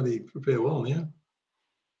bloody for a fair while now.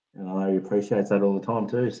 And I know he appreciates that all the time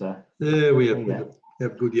too. So yeah, we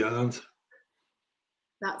have good yarns.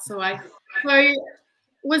 That's the way. So,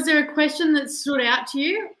 was there a question that stood out to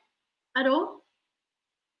you at all?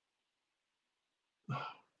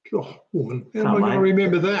 Oh, woman, how am I going to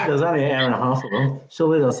remember that? There's only an hour and a half of them.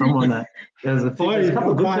 Surely there's someone that there's a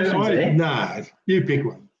couple of good questions there. No, you pick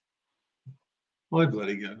one. I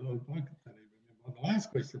bloody go. I can't even remember what the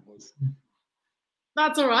last question was.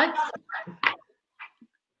 That's all right.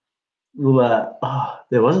 Well,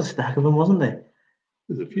 there was a stack of them, wasn't there?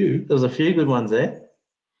 There's a few. There was a few good ones there.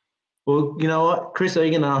 Well, you know what? Chris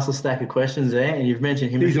Egan asked a stack of questions there, and you've mentioned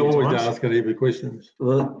him. He's always asking every questions.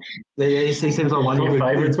 Well, he seems like one of your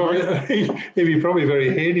favourites. He'd be probably very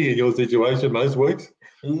handy in your situation most weeks.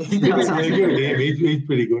 He's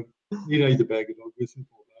pretty good. He knows the bag of dog whistles.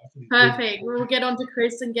 Perfect. We'll get on to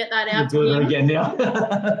Chris and get that out to him. him. Again now.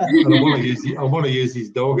 And I want to use his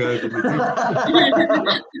dog over with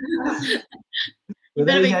Well,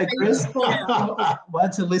 there you go, Chris.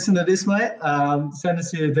 Want to listen to this, mate? Send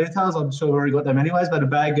us your details. I'm sure we've already got them anyways, but a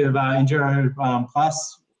bag of Enduro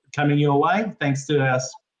Plus coming your way, thanks to our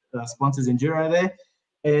sponsors Enduro there.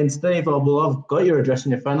 And Steve, I've got your address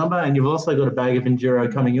and your phone number, and you've also got a bag of Enduro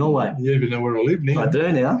coming your way. You even know where I live now. I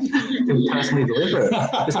do now. You can personally deliver it.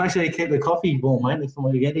 Just make sure you keep the coffee warm, mate, next time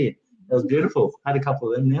we get here. That was beautiful. Had a couple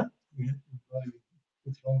of them now. Yeah.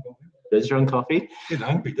 Good strong coffee. Getting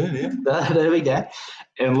hungry, don't you? There we go.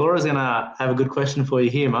 And Laura's going to have a good question for you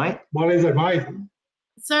here, mate. What is it, mate?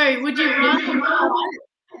 So, would you rather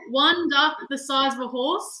one duck the size of a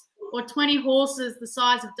horse or 20 horses the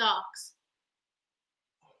size of ducks?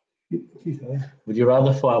 Would you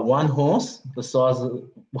rather fight one horse the size of?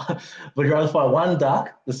 Would you rather fight one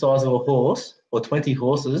duck the size of a horse or 20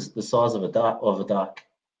 horses the size of a duck? Well,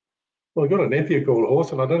 I've got a nephew called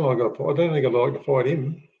Horse, and I don't think I'd like to fight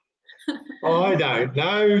him. I don't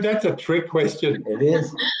know. That's a trick question. It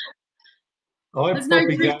is. I'd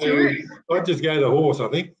just go the horse, I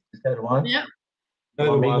think. Just go to one? Yep.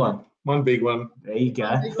 One big one. There you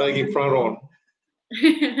go. Take him front on.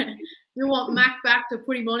 You want Mac back to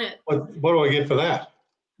put him on it. What do I get for that?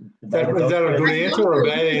 Is that a good answer or a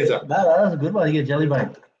bad answer? No, that was a good one. You get jelly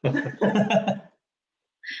bone.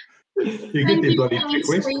 You get Thank the you bloody for letting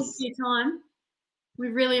requests. squeeze your time. We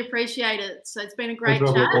really appreciate it. So it's been a great No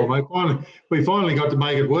chat. trouble at all, mate. We finally got to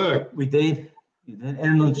make it work. We did. You did.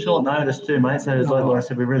 And on short notice too, mate. So like I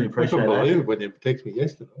said, we really I appreciate couldn't that. believe it when you texted me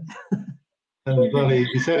yesterday. And bloody,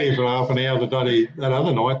 we sat here for half an hour that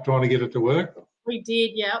other night trying to get it to work. We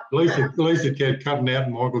did, yep. At least it kept cutting out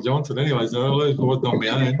Michael Johnson anyway, so at least it wasn't on my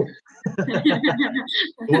own.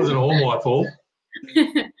 It wasn't all my fault.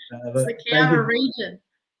 It's the Cowra region.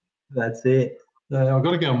 That's it. I've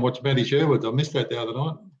got to go and watch Matty Sherwood. I missed that the other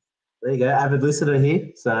night. There you go. Avid listener here.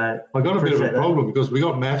 So I got a bit of a problem because we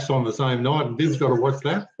got maths on the same night and Dib's got to watch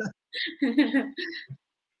that.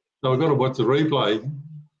 So I've got to watch the replay.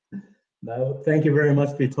 No, thank you very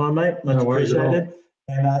much for your time, mate. Much No worries at all. appreciated.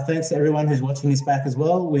 And thanks to everyone who's watching this back as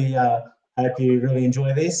well. We hope you really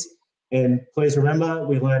enjoy this. And please remember,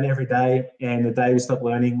 we learn every day, and the day we stop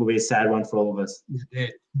learning will be a sad one for all of us. Yeah.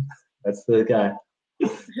 That's the go.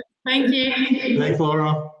 Thank you. Thanks,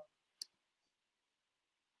 Laura.